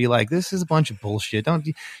one. I'd be like, this is a bunch of bullshit.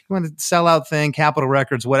 You want to sell out thing, Capitol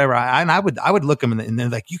Records, whatever. I would look them and they're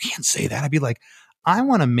like, you can't say that. I'd be like, I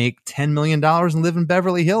want to make $10 million and live in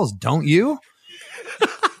Beverly Hills. Don't you?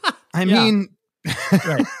 I mean,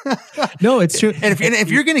 right. No, it's true. And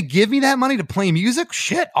if you're going to give me that money to play music,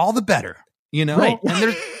 shit, all the better, Right.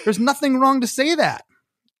 And there's nothing wrong to say that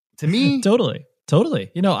to me. Totally.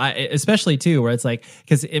 Especially too, where it's like,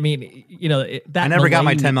 because I mean, that I never got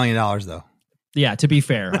my $10 million though. Yeah, to be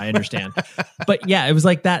fair, I understand. But yeah, it was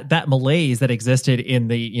like that malaise that existed in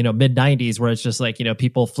the, mid 90s where it's just like,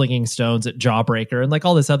 people flinging stones at Jawbreaker and like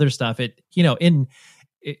all this other stuff.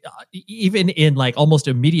 Even in like almost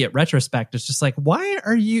immediate retrospect, it's just like, why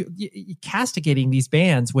are you castigating these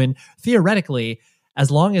bands when theoretically, as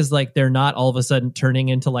long as like they're not all of a sudden turning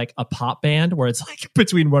into like a pop band where it's like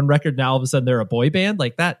between one record now all of a sudden they're a boy band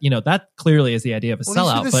like that, that clearly is the idea of a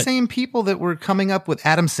sellout. These are the same people that were coming up with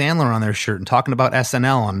Adam Sandler on their shirt and talking about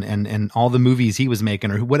SNL and all the movies he was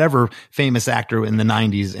making or whatever famous actor in the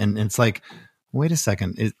 90s. And it's like, wait a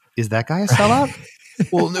second, is that guy a sellout?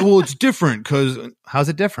 well, it's different because how's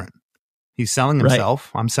it different? He's selling himself.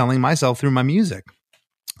 Right. I'm selling myself through my music.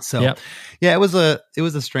 So yeah, it was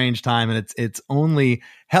a strange time, and it's only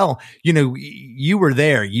hell, you were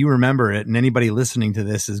there, you remember it, and anybody listening to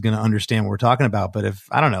this is going to understand what we're talking about. But if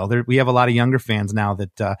I don't know, we have a lot of younger fans now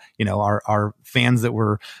that our fans that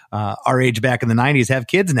were our age back in the 90s have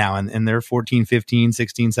kids now, and they're 14, 15,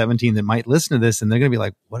 16, 17 that might listen to this, and they're going to be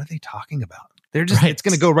like, what are they talking about? They're just it's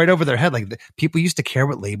going to go right over their head. Like people used to care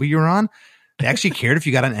what label you were on. They actually cared if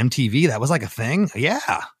you got on MTV. That was like a thing.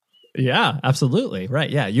 Yeah, absolutely. Right.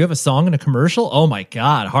 Yeah. You have a song in a commercial. Oh my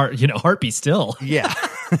God. Heart Be Still. Yeah.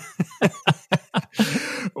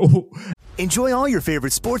 Enjoy all your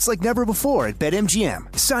favorite sports like never before at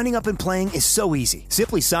BetMGM. Signing up and playing is so easy.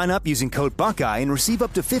 Simply sign up using code Buckeye and receive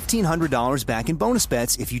up to $1,500 back in bonus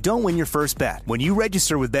bets if you don't win your first bet. When you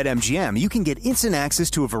register with BetMGM, you can get instant access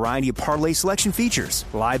to a variety of parlay selection features,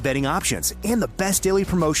 live betting options, and the best daily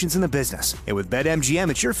promotions in the business. And with BetMGM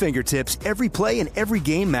at your fingertips, every play and every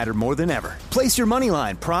game matter more than ever. Place your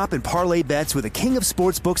moneyline, prop, and parlay bets with the king of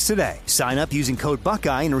sportsbooks today. Sign up using code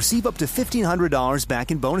Buckeye and receive up to $1,500 back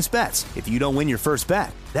in bonus bets if you don't win your first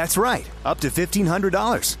bet. That's right, up to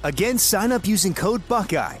 $1,500. Again, sign up using code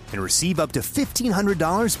Buckeye and receive up to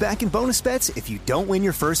 $1,500 back in bonus bets if you don't win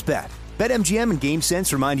your first bet. BetMGM and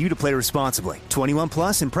GameSense remind you to play responsibly. 21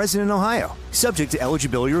 plus and present in Ohio. Subject to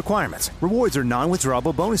eligibility requirements. Rewards are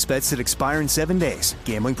non-withdrawable bonus bets that expire in 7 days.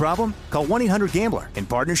 Gambling problem? Call 1-800-GAMBLER in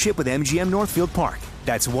partnership with MGM Northfield Park.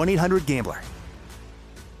 That's 1-800-GAMBLER.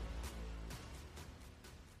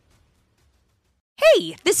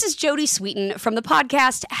 Hey, this is Jodie Sweetin from the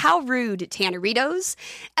podcast How Rude, Tanneritos.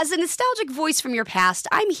 As a nostalgic voice from your past,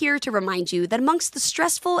 I'm here to remind you that amongst the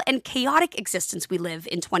stressful and chaotic existence we live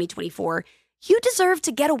in 2024, you deserve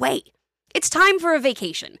to get away. It's time for a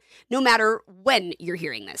vacation, no matter when you're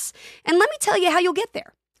hearing this. And let me tell you how you'll get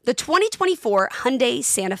there. The 2024 Hyundai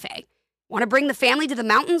Santa Fe. Want to bring the family to the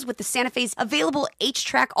mountains with the Santa Fe's available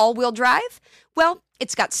H-Track all-wheel drive? Well,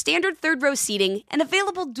 it's got standard third-row seating and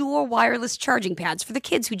available dual wireless charging pads for the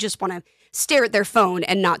kids who just want to stare at their phone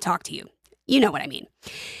and not talk to you. You know what I mean.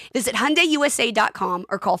 Visit HyundaiUSA.com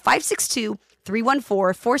or call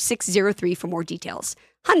 562-314-4603 for more details.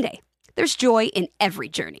 Hyundai, there's joy in every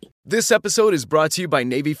journey. This episode is brought to you by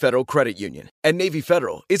Navy Federal Credit Union. At Navy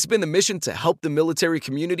Federal, it's been the mission to help the military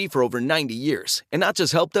community for over 90 years. And not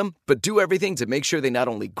just help them, but do everything to make sure they not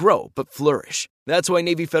only grow, but flourish. That's why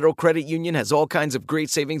Navy Federal Credit Union has all kinds of great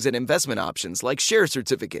savings and investment options like share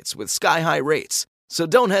certificates with sky-high rates. So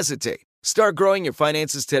don't hesitate. Start growing your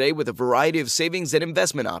finances today with a variety of savings and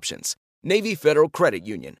investment options. Navy Federal Credit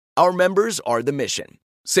Union. Our members are the mission.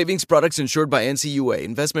 Savings products insured by NCUA.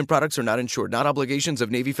 Investment products are not insured, not obligations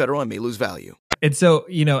of Navy Federal and may lose value. And so,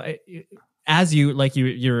 as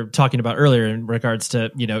you're talking about earlier in regards to,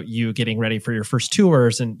 you getting ready for your first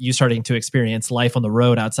tours and you starting to experience life on the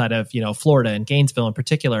road outside of, Florida and Gainesville in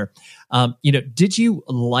particular, did you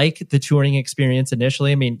like the touring experience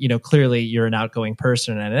initially? I mean, clearly you're an outgoing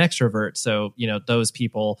person and an extrovert. So, those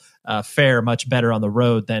people fare much better on the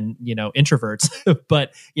road than, introverts.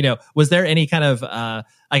 But, was there any kind of,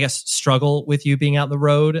 struggle with you being out on the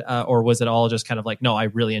road? Or was it all just kind of like, no, I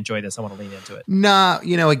really enjoy this, I want to lean into it? Nah,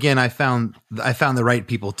 again, I found the right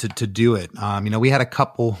people to do it. We had a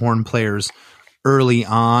couple horn players early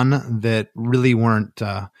on that really weren't,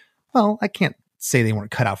 I can't say they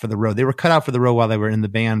weren't cut out for the road. They were cut out for the road while they were in the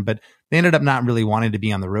band, but they ended up not really wanting to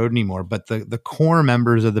be on the road anymore. But the core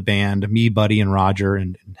members of the band, me, Buddy, and Roger,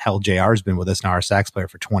 and hell, JR has been with us now, our sax player,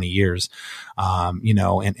 for 20 years,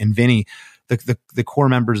 and Vinny, the core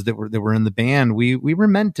members that were in the band, we were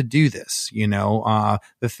meant to do this. The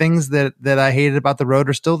things that I hated about the road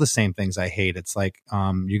are still the same things I hate. It's like,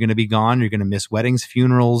 you're going to be gone. You're going to miss weddings,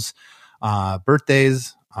 funerals,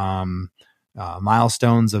 birthdays,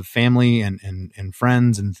 milestones of family and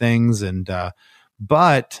friends and things.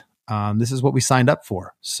 But this is what we signed up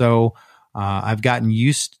for. So, I've gotten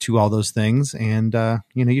used to all those things, and,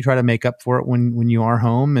 you try to make up for it when you are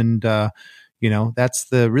home, and, that's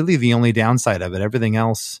really the only downside of it. Everything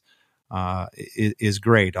else is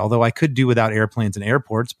great. Although I could do without airplanes and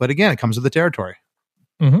airports, but again, it comes with the territory.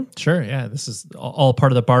 Mm-hmm. Sure. Yeah. This is all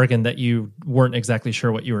part of the bargain that you weren't exactly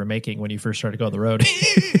sure what you were making when you first started to go on the road.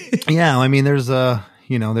 Yeah. I mean, there's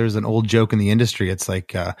there's an old joke in the industry. It's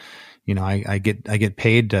like, I get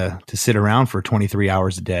paid to sit around for 23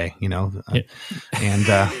 hours a day, and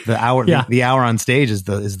the hour on stage is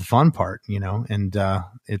the fun part, and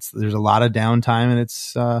there's a lot of downtime, and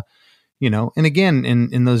it's and again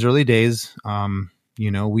in those early days,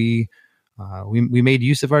 we made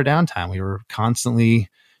use of our downtime. We were constantly,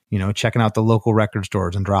 checking out the local record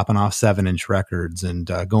stores and dropping off 7-inch records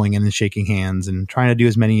and going in and shaking hands and trying to do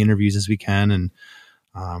as many interviews as we can. And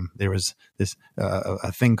there was this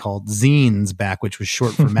a thing called zines back, which was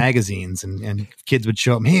short for magazines, and kids would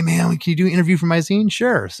show up, "Hey man, can you do an interview for my zine?"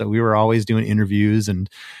 Sure. So we were always doing interviews and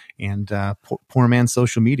poor man's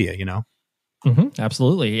social media, Mm-hmm,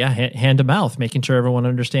 absolutely. Yeah. Hand to mouth, making sure everyone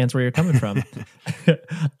understands where you're coming from.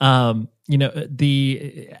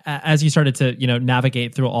 As you started to,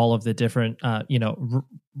 navigate through all of the different,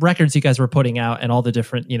 records you guys were putting out and all the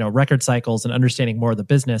different, record cycles and understanding more of the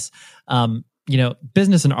business,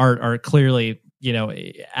 business and art are clearly,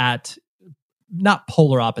 at not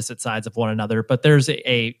polar opposite sides of one another, but there's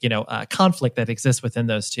a conflict that exists within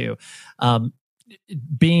those two.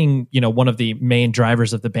 Being, one of the main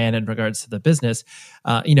drivers of the band in regards to the business,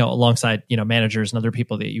 alongside, managers and other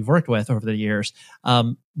people that you've worked with over the years,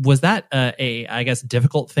 was that I guess,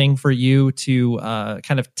 difficult thing for you to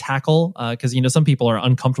kind of tackle? Because, some people are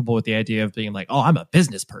uncomfortable with the idea of being like, oh, I'm a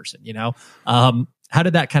business person, how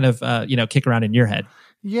did that kind of, kick around in your head?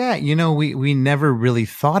 Yeah, we never really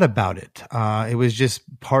thought about it. It was just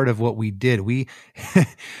part of what we did. We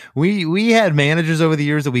had managers over the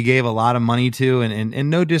years that we gave a lot of money to, and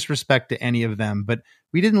no disrespect to any of them, but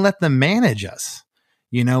we didn't let them manage us.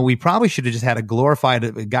 We probably should have just had a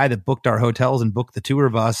glorified guy that booked our hotels and booked the tour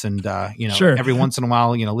bus, and sure. Every once in a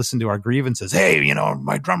while, listen to our grievances. Hey,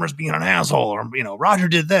 my drummer's being an asshole, or Roger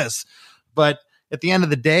did this. But at the end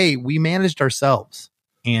of the day, we managed ourselves,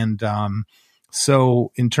 and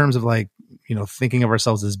so in terms of thinking of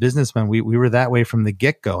ourselves as businessmen, we were that way from the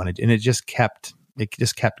get go, and it just kept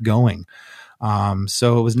going.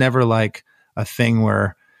 So it was never like a thing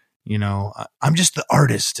where, I'm just the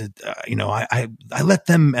artist. I let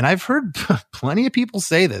them, and I've heard plenty of people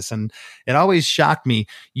say this, and it always shocked me.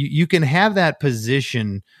 You can have that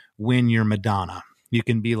position when you're Madonna. You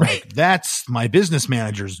can be like, that's my business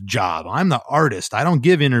manager's job. I'm the artist. I don't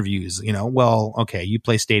give interviews, Well, okay, you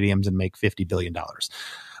play stadiums and make $50 billion.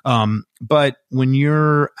 But when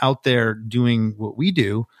you're out there doing what we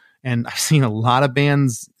do, and I've seen a lot of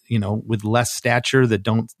bands, with less stature that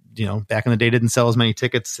don't, back in the day didn't sell as many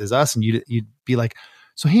tickets as us. And you'd be like,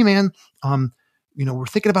 so, hey man, we're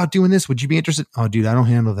thinking about doing this. Would you be interested? Oh, dude, I don't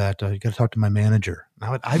handle that. You got to talk to my manager.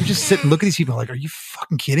 I would just sit and look at these people like, are you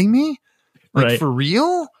fucking kidding me? Like, right. For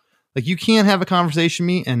real? Like, you can't have a conversation with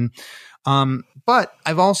me. And, but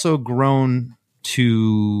I've also grown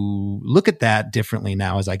to look at that differently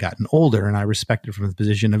now as I gotten older, and I respect it from the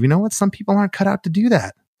position of, you know what, some people aren't cut out to do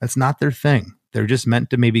that. That's not their thing. They're just meant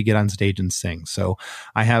to maybe get on stage and sing. So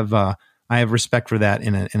I have respect for that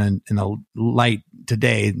in a light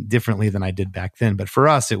today differently than I did back then. But for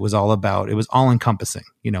us, it was all encompassing.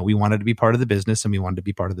 You know, we wanted to be part of the business and we wanted to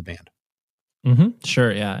be part of the band. Mm-hmm.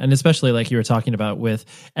 Sure. Yeah. And especially like you were talking about with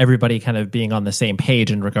everybody kind of being on the same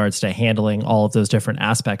page in regards to handling all of those different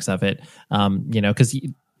aspects of it. You know, because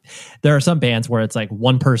there are some bands where it's like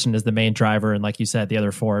one person is the main driver. And like you said, the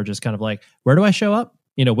other four are just kind of like, where do I show up?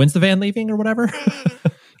 You know, when's the van leaving or whatever?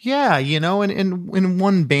 Yeah. You know, and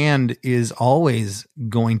one band is always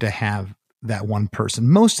going to have that one person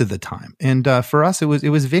most of the time. And for us, it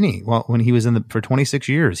was Vinny. Well, when he was for 26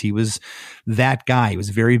 years, he was that guy. He was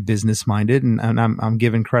very business minded, and I'm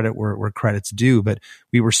giving credit where credit's due, but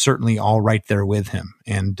we were certainly all right there with him.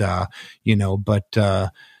 And, you know, but,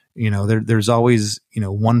 you know, there's always, you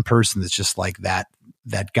know, one person that's just like that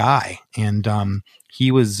guy. And,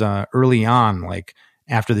 he was, early on, like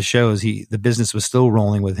after the shows, the business was still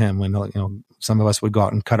rolling with him when, you know, some of us would go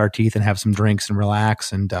out and cut our teeth and have some drinks and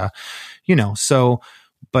relax. And, you know, so,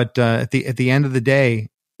 but, at the end of the day,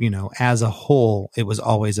 you know, as a whole, it was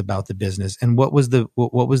always about the business. And what was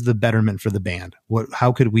the betterment for the band?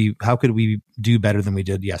 How could we do better than we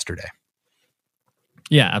did yesterday?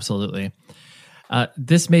 Yeah, absolutely.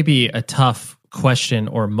 This may be a tough question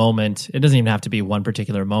or moment. It doesn't even have to be one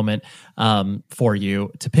particular moment, for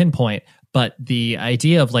you to pinpoint, but the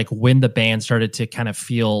idea of like when the band started to kind of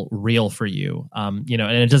feel real for you, you know,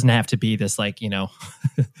 and it doesn't have to be this like, you know,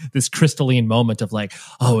 this crystalline moment of like,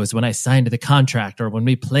 oh, it was when I signed the contract or when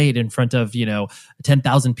we played in front of, you know,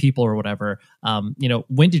 10,000 people or whatever. You know,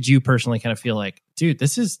 when did you personally kind of feel like, dude,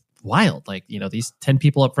 this is wild? Like, you know, these 10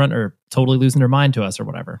 people up front are totally losing their mind to us or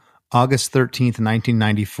whatever. August 13th,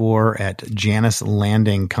 1994 at Janus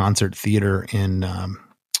Landing Concert Theater in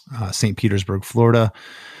St. Petersburg, Florida.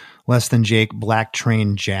 Less Than Jake, Black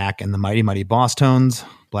Train Jack, and the Mighty Mighty Bosstones.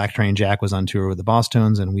 Black Train Jack was on tour with the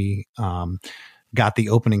Bosstones, and we got the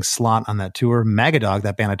opening slot on that tour. Magadog,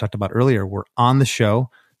 that band I talked about earlier, were on the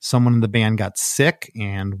show. Someone in the band got sick,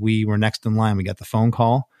 and we were next in line. We got the phone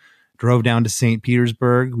call, drove down to St.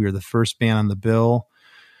 Petersburg. We were the first band on the bill.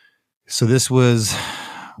 So this was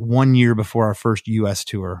 1 year before our first U.S.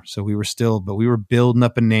 tour. So we were building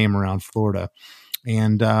up a name around Florida.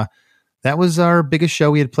 And that was our biggest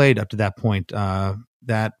show we had played up to that point.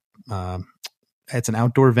 It's an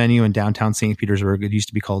outdoor venue in downtown St. Petersburg. It used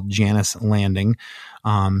to be called Janus Landing.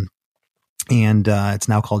 And it's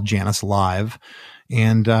now called Janus Live.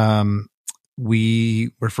 And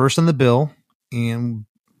we were first on the bill, and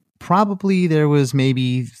probably there was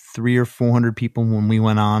maybe 300 or 400 people when we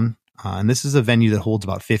went on. And this is a venue that holds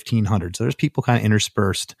about 1,500. So there's people kind of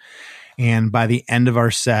interspersed. And by the end of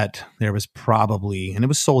our set, there was probably, and it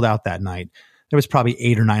was sold out that night, there was probably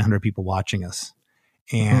 800 or 900 people watching us.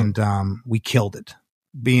 And we killed it.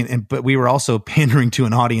 But we were also pandering to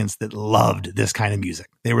an audience that loved this kind of music.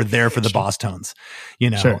 They were there for the Bosstones, you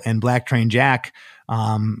know. Sure. And Black Train Jack,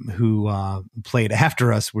 who played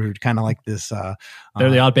after us, were kind of like this. They're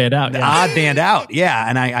the odd band out. The odd band out, yeah.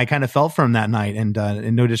 And I kind of felt for them that night. And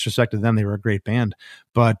no disrespect to them, they were a great band.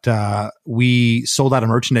 But we sold out of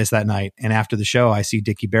merchandise that night. And after the show, I see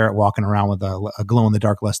Dickie Barrett walking around with a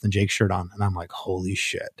glow-in-the-dark Less Than Jake shirt on. And I'm like, holy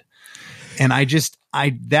shit. And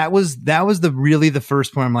that was the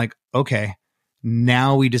first point. I'm like, okay,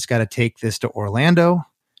 now we just got to take this to Orlando,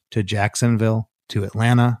 to Jacksonville, to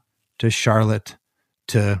Atlanta, to Charlotte,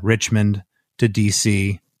 to Richmond, to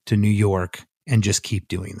DC, to New York, and just keep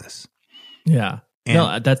doing this. Yeah.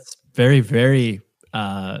 No, that's very, very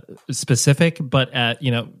specific, but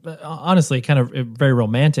you know, honestly, kind of very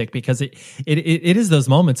romantic, because it is those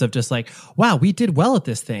moments of just like, wow, we did well at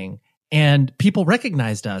this thing. And people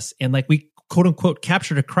recognized us, and like we quote unquote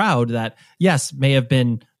captured a crowd that, yes, may have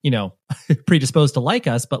been, you know, predisposed to like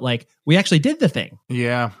us, but like we actually did the thing.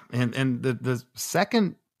 Yeah. And the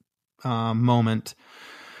second moment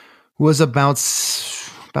was about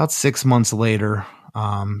 6 months later,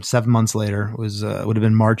 7 months later. It was would have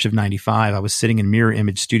been March of '95. I was sitting in Mirror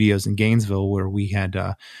Image Studios in Gainesville, where we had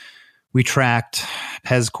we tracked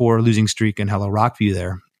Pezcore, Losing Streak, and Hello Rockview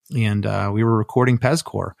there, and we were recording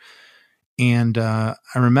Pezcore. And I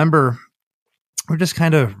remember we're just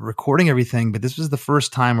kind of recording everything, but this was the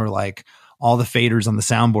first time where like all the faders on the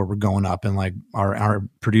soundboard were going up, and like our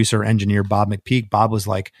producer engineer, Bob McPeak, Bob was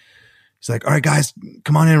like, he's like, all right, guys,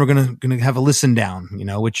 come on in. We're going to have a listen down, you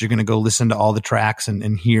know, which you're going to go listen to all the tracks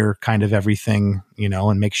and hear kind of everything, you know,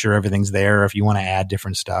 and make sure everything's there if you want to add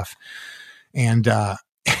different stuff. And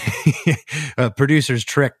a producer's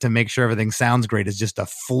trick to make sure everything sounds great is just to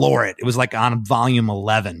floor it. It was like on volume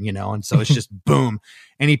 11, and so it's just boom.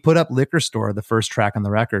 And he put up Liquor Store, the first track on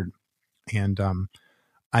the record. And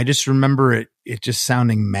I just remember it just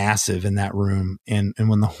sounding massive in that room. And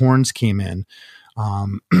when the horns came in,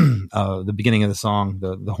 the beginning of the song,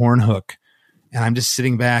 the horn hook, and I'm just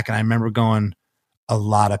sitting back and I remember going, a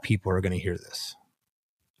lot of people are going to hear this.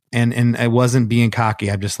 And I wasn't being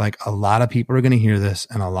cocky. I'm just like, a lot of people are going to hear this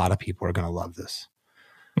and a lot of people are going to love this.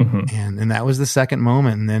 Mm-hmm. And that was the second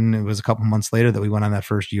moment. And then it was a couple months later that we went on that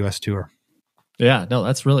first US tour. Yeah, no,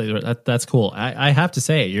 that's cool. I have to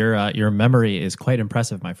say your memory is quite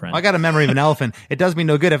impressive, my friend. I got a memory of an elephant. It does me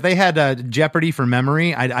no good. If they had Jeopardy for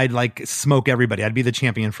memory, I'd like smoke everybody. I'd be the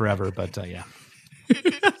champion forever, but yeah.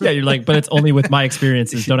 Yeah, you're like, but it's only with my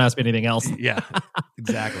experiences. Don't ask me anything else. Yeah,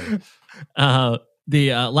 exactly.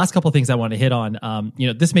 The last couple of things I want to hit on,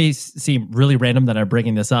 this may seem really random that I'm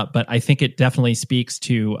bringing this up, but I think it definitely speaks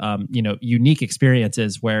to, unique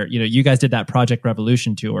experiences where, you guys did that Project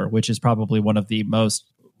Revolution tour, which is probably one of the most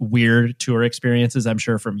weird tour experiences, I'm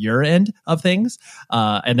sure, from your end of things.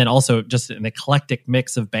 And then also just an eclectic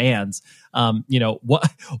mix of bands. What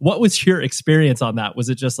was your experience on that? Was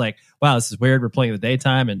it just like, wow, this is weird. We're playing in the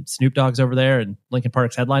daytime and Snoop Dogg's over there and Linkin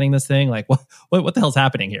Park's headlining this thing. Like what the hell's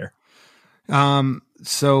happening here?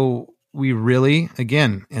 So we really,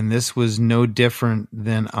 again, and this was no different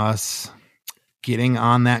than us getting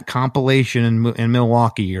on that compilation in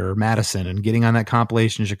Milwaukee or Madison and getting on that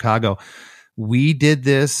compilation in Chicago. We did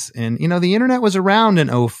this and, the internet was around in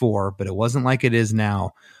 2004, but it wasn't like it is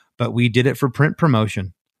now, but we did it for print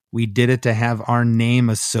promotion. We did it to have our name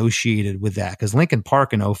associated with that because Linkin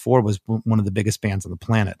Park in 2004 was one of the biggest bands on the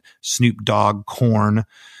planet. Snoop Dogg, Korn.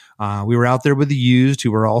 We were out there with the Used,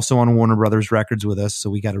 who were also on Warner Brothers records with us.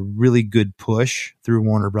 So we got a really good push through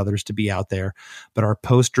Warner Brothers to be out there. But our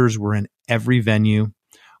posters were in every venue.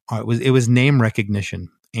 It was name recognition.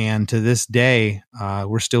 And to this day,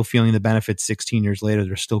 we're still feeling the benefits 16 years later.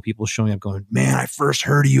 There's still people showing up going, man, I first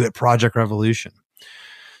heard of you at Project Revolution.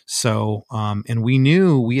 So, and we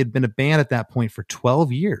knew we had been a band at that point for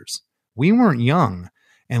 12 years. We weren't young.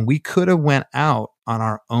 And we could have went out on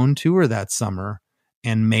our own tour that summer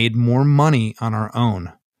and made more money on our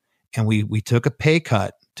own. And we took a pay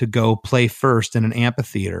cut to go play first in an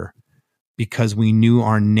amphitheater because we knew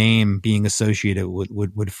our name being associated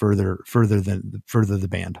would further the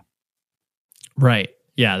band. Right.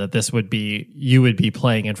 Yeah. That you would be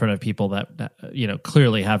playing in front of people that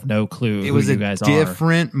clearly have no clue who you guys are. It was a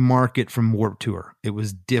different market from Warped Tour. It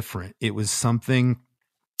was different. It was something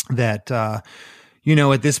that,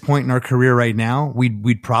 at this point in our career right now,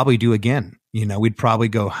 we'd probably do again. We'd probably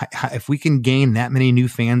go, if we can gain that many new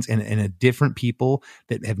fans and a different people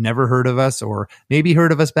that have never heard of us or maybe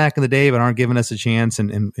heard of us back in the day, but aren't giving us a chance.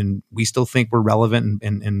 And we still think we're relevant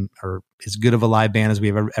and are as good of a live band as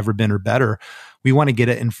we've ever been or better. We want to get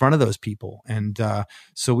it in front of those people. And,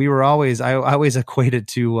 so we were I always equated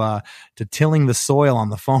to tilling the soil on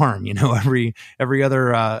the farm, every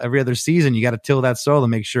other season, you got to till that soil to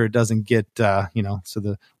make sure it doesn't get, I'm not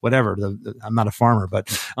a farmer, but,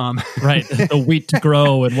 right. The wheat to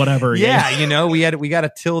grow and whatever. Yeah. We got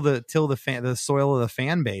to till the soil of the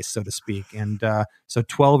fan base, so to speak. And, so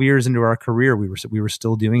 12 years into our career, we were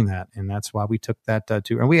still doing that. And that's why we took that,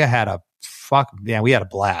 tour. And we had a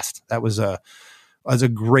blast. That was a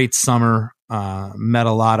great summer. Met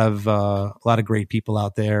a lot of great people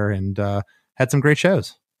out there and had some great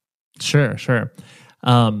shows. Sure.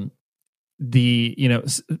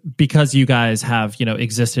 Because you guys have,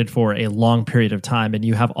 existed for a long period of time and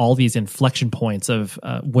you have all these inflection points of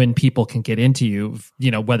when people can get into you,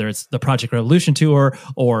 whether it's the Project Revolution tour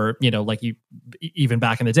or, like you, even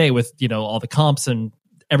back in the day with, all the comps and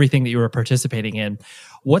everything that you were participating in.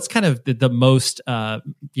 What's kind of the most,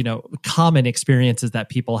 common experiences that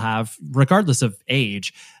people have, regardless of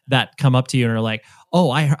age, that come up to you and are like,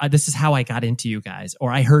 oh, this is how I got into you guys,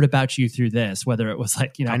 or I heard about you through this, whether it was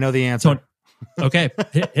like, I know the answer. Okay.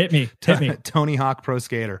 Hit me. Tony Hawk Pro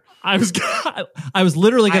Skater. I was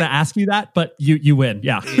literally going to ask you that, but you win.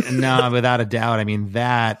 Yeah. No, without a doubt. I mean,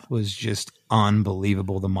 that was just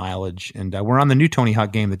unbelievable, the mileage. And we're on the new Tony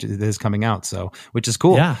Hawk game that is coming out, which is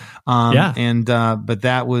cool. Yeah. But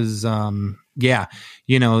that was, that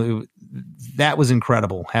was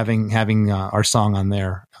incredible having our song on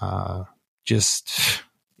there. Just,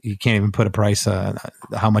 you can't even put a price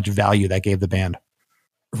how much value that gave the band.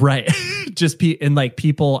 Right. Just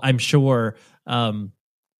people, I'm sure,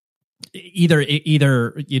 either,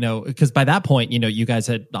 because by that point, you guys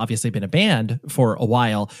had obviously been a band for a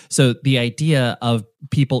while. So the idea of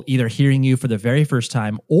people either hearing you for the very first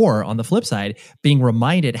time or on the flip side, being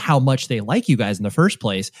reminded how much they like you guys in the first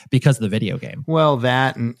place because of the video game. Well,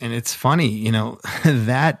 that, and it's funny,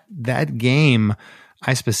 that game,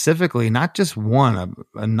 I specifically, not just one,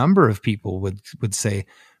 a number of people would say,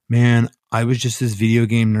 man, I was just this video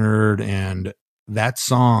game nerd, and that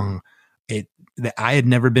song, I had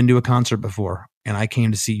never been to a concert before, and I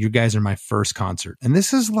came to see you guys are my first concert. And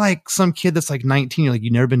this is like some kid that's like 19. You're like,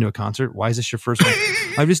 you've never been to a concert? Why is this your first one?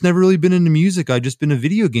 I've just never really been into music. I've just been a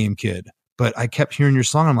video game kid. But I kept hearing your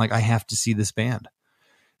song. I'm like, I have to see this band.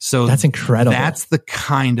 So that's incredible.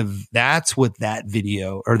 That's what that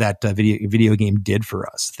video or that video game did for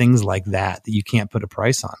us. Things like that you can't put a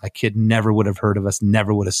price on. A kid never would have heard of us,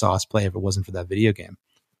 never would have saw us play if it wasn't for that video game.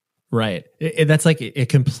 Right. That's like a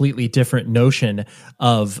completely different notion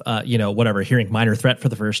of, hearing Minor Threat for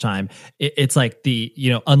the first time. It's like the,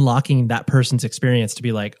 unlocking that person's experience to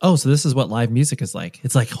be like, oh, so this is what live music is like.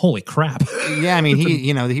 It's like, holy crap. Yeah. I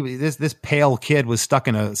mean, this pale kid was stuck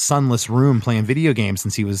in a sunless room playing video games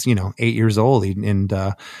since he was, 8 years old. And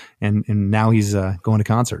now he's going to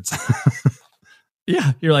concerts.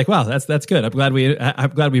 Yeah. You're like, wow, that's good. I'm glad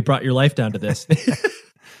we brought your life down to this.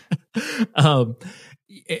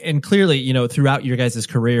 And clearly, throughout your guys'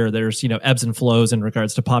 career, there's, ebbs and flows in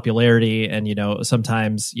regards to popularity. And,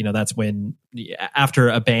 sometimes, that's when after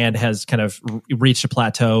a band has kind of reached a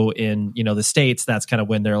plateau in, the States, that's kind of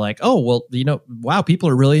when they're like, oh, well, wow, people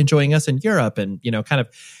are really enjoying us in Europe, and, kind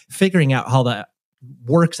of figuring out how that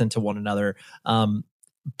works into one another.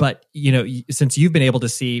 But, since you've been able to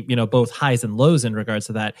see, both highs and lows in regards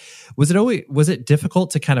to that, was it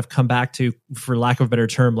difficult to kind of come back to, for lack of a better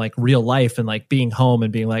term, like real life and like being home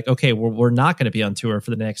and being like, okay, we're not going to be on tour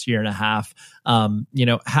for the next year and a half.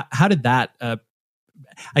 How did that,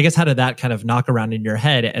 how did that kind of knock around in your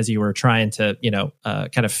head as you were trying to,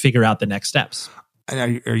 kind of figure out the next steps? Are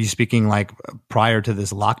you speaking like prior to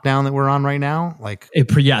this lockdown that we're on right now? Like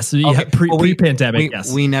yes, okay. Pre-pandemic.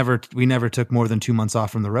 Yes, we never took more than 2 months off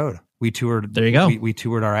from the road. We toured. There you go. We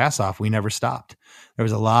toured our ass off. We never stopped. There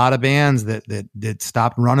was a lot of bands that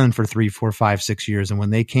stopped running for 3, 4, 5, 6 years, and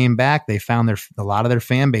when they came back, they found a lot of their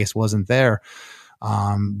fan base wasn't there.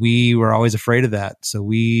 We were always afraid of that, so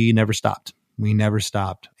we never stopped.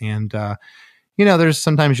 And there's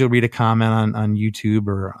sometimes you'll read a comment on YouTube,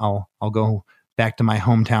 or I'll go back to my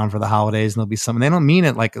hometown for the holidays, and there'll be something, they don't mean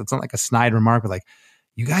it like, it's not like a snide remark, but like,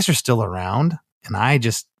 you guys are still around. And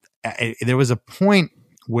there was a point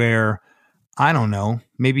where, I don't know,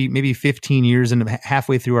 maybe 15 years into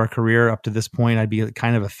halfway through our career up to this point, I'd be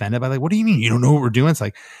kind of offended by like, what do you mean you don't know what we're doing? It's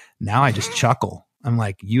like, now I just chuckle. I'm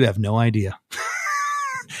like, you have no idea.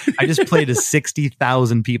 I just played to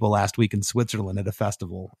 60,000 people last week in Switzerland at a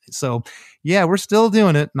festival. So yeah, we're still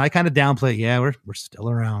doing it. And I kind of downplay. Yeah, we're still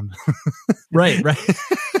around. Right.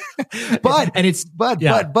 But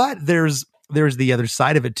there's the other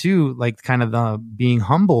side of it too. Like kind of being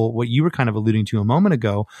humble, what you were kind of alluding to a moment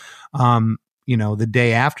ago. The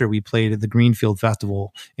day after we played at the Greenfield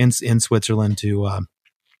Festival in Switzerland to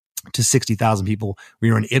 60,000 people.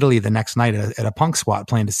 We were in Italy the next night at a punk squat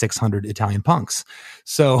playing to 600 Italian punks.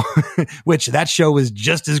 So, which that show was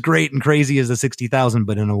just as great and crazy as the 60,000,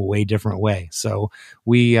 but in a way different way. So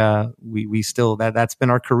we still, that's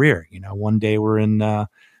been our career. One day we're in the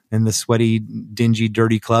sweaty, dingy,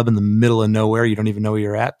 dirty club in the middle of nowhere. You don't even know where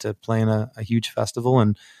you're at, to playing a huge festival,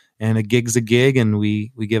 and a gig's a gig, and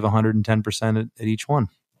we give 110% at each one.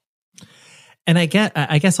 And I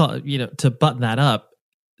guess I'll, to button that up,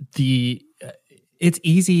 it's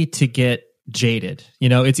easy to get jaded.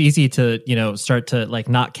 It's easy to, start to like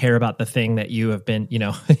not care about the thing that you have been,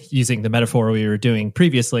 using the metaphor we were doing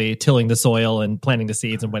previously, tilling the soil and planting the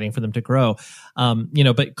seeds and waiting for them to grow.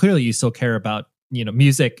 But clearly you still care about,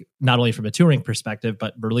 music, not only from a touring perspective,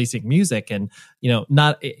 but releasing music, and,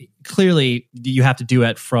 clearly you have to do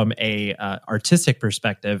it from a artistic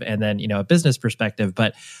perspective, and then, a business perspective.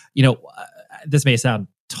 But, this may sound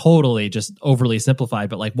totally just overly simplified,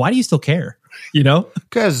 but like, why do you still care?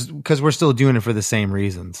 Because we're still doing it for the same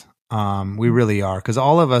reasons. We really are, because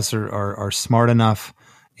all of us are smart enough,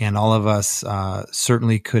 and all of us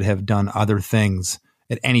certainly could have done other things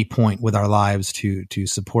at any point with our lives to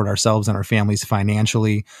support ourselves and our families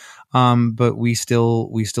financially. But we still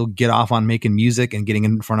get off on making music and getting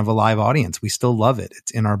in front of a live audience. We still love it.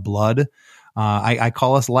 It's in our blood. I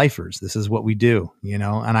call us lifers. This is what we do, and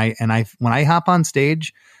I when I hop on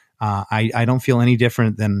stage, I don't feel any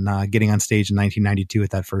different than getting on stage in 1992 at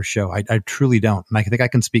that first show. I truly don't. And I think I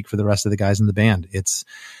can speak for the rest of the guys in the band.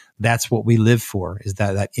 that's what we live for, is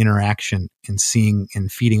that interaction and seeing and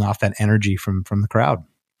feeding off that energy from the crowd.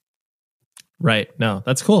 Right. No,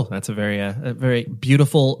 that's cool. That's a very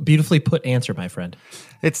beautifully put answer, my friend.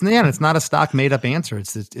 It's not a stock made up answer.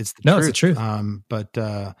 It's the truth. It's the truth. But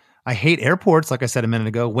I hate airports, like I said a minute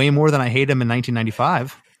ago, way more than I hate them in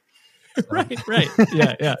 1995. Right.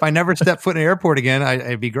 Yeah. If I never step foot in an airport again,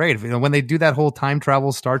 it'd be great. When they do that whole time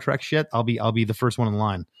travel Star Trek shit, I'll be the first one in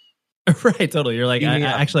line. Right. Totally. You're like,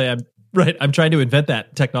 I'm trying to invent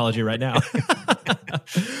that technology right now.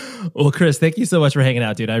 Well, Chris, thank you so much for hanging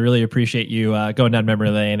out, dude. I really appreciate you going down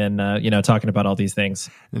memory lane and talking about all these things.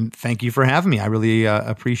 And thank you for having me. I really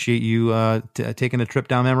appreciate you taking a trip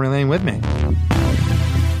down memory lane with me.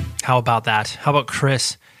 How about that? How about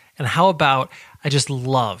Chris? And how about I just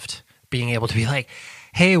loved being able to be like,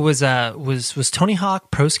 hey, was Tony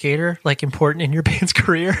Hawk Pro Skater like important in your band's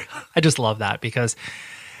career? I just love that because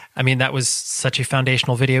I mean, that was such a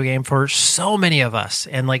foundational video game for so many of us.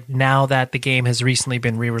 And like now that the game has recently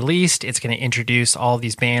been re-released, it's going to introduce all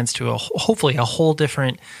these bands to hopefully a whole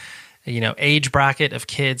different, age bracket of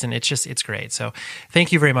kids. And it's great. So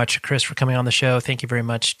thank you very much, Chris, for coming on the show. Thank you very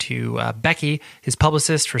much to Becky, his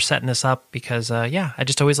publicist, for setting this up because, I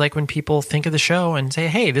just always like when people think of the show and say,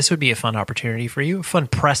 hey, this would be a fun opportunity for you, a fun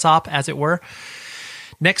press op, as it were.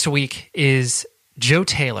 Next week is Joe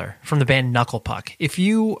Taylor from the band Knuckle Puck. If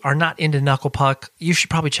you are not into Knuckle Puck, you should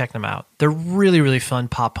probably check them out. They're really, really fun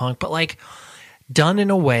pop punk, but like done in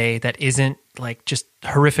a way that isn't like just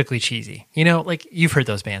horrifically cheesy. Like you've heard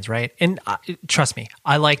those bands, right? And trust me,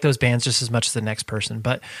 I like those bands just as much as the next person.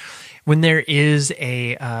 But when there is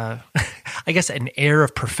I guess an air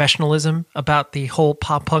of professionalism about the whole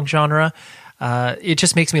pop punk genre, it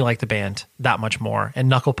just makes me like the band that much more. And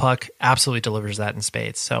Knuckle Puck absolutely delivers that in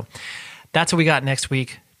spades. So that's what we got next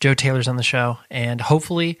week. Joe Taylor's on the show, and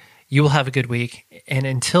hopefully you will have a good week. And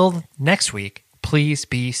until next week, please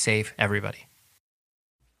be safe, everybody.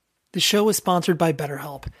 The show is sponsored by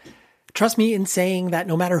BetterHelp. Trust me in saying that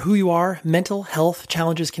no matter who you are, mental health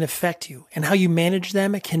challenges can affect you, and how you manage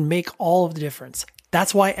them can make all of the difference.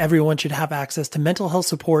 That's why everyone should have access to mental health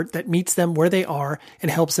support that meets them where they are and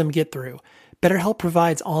helps them get through. BetterHelp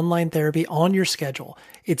provides online therapy on your schedule.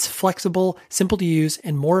 It's flexible, simple to use,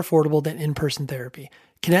 and more affordable than in-person therapy.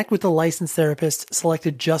 Connect with a licensed therapist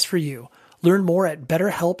selected just for you. Learn more at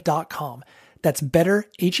betterhelp.com. That's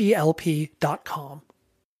betterhelp.com.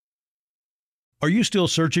 Are you still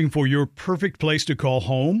searching for your perfect place to call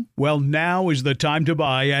home? Well, now is the time to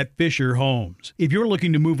buy at Fisher Homes. If you're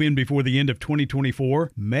looking to move in before the end of 2024,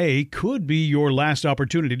 May could be your last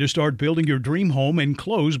opportunity to start building your dream home and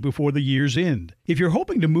close before the year's end. If you're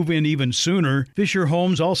hoping to move in even sooner, Fisher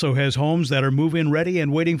Homes also has homes that are move-in ready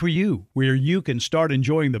and waiting for you, where you can start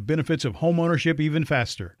enjoying the benefits of homeownership even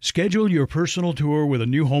faster. Schedule your personal tour with a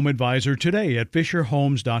new home advisor today at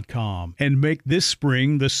FisherHomes.com and make this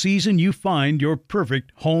spring the season you find your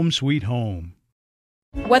perfect home sweet home.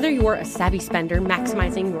 Whether you're a savvy spender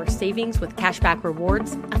maximizing your savings with cashback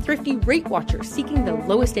rewards, a thrifty rate watcher seeking the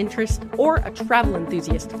lowest interest, or a travel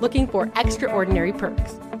enthusiast looking for extraordinary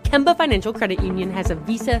perks, Kemba Financial Credit Union has a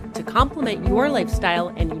visa to complement your lifestyle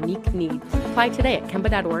and unique needs. Apply today at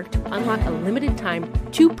Kemba.org to unlock a limited time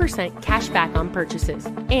 2% cash back on purchases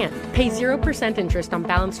and pay 0% interest on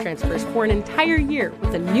balance transfers for an entire year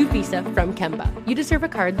with a new visa from Kemba. You deserve a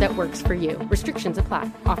card that works for you. Restrictions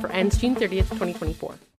apply. Offer ends June 30th, 2024.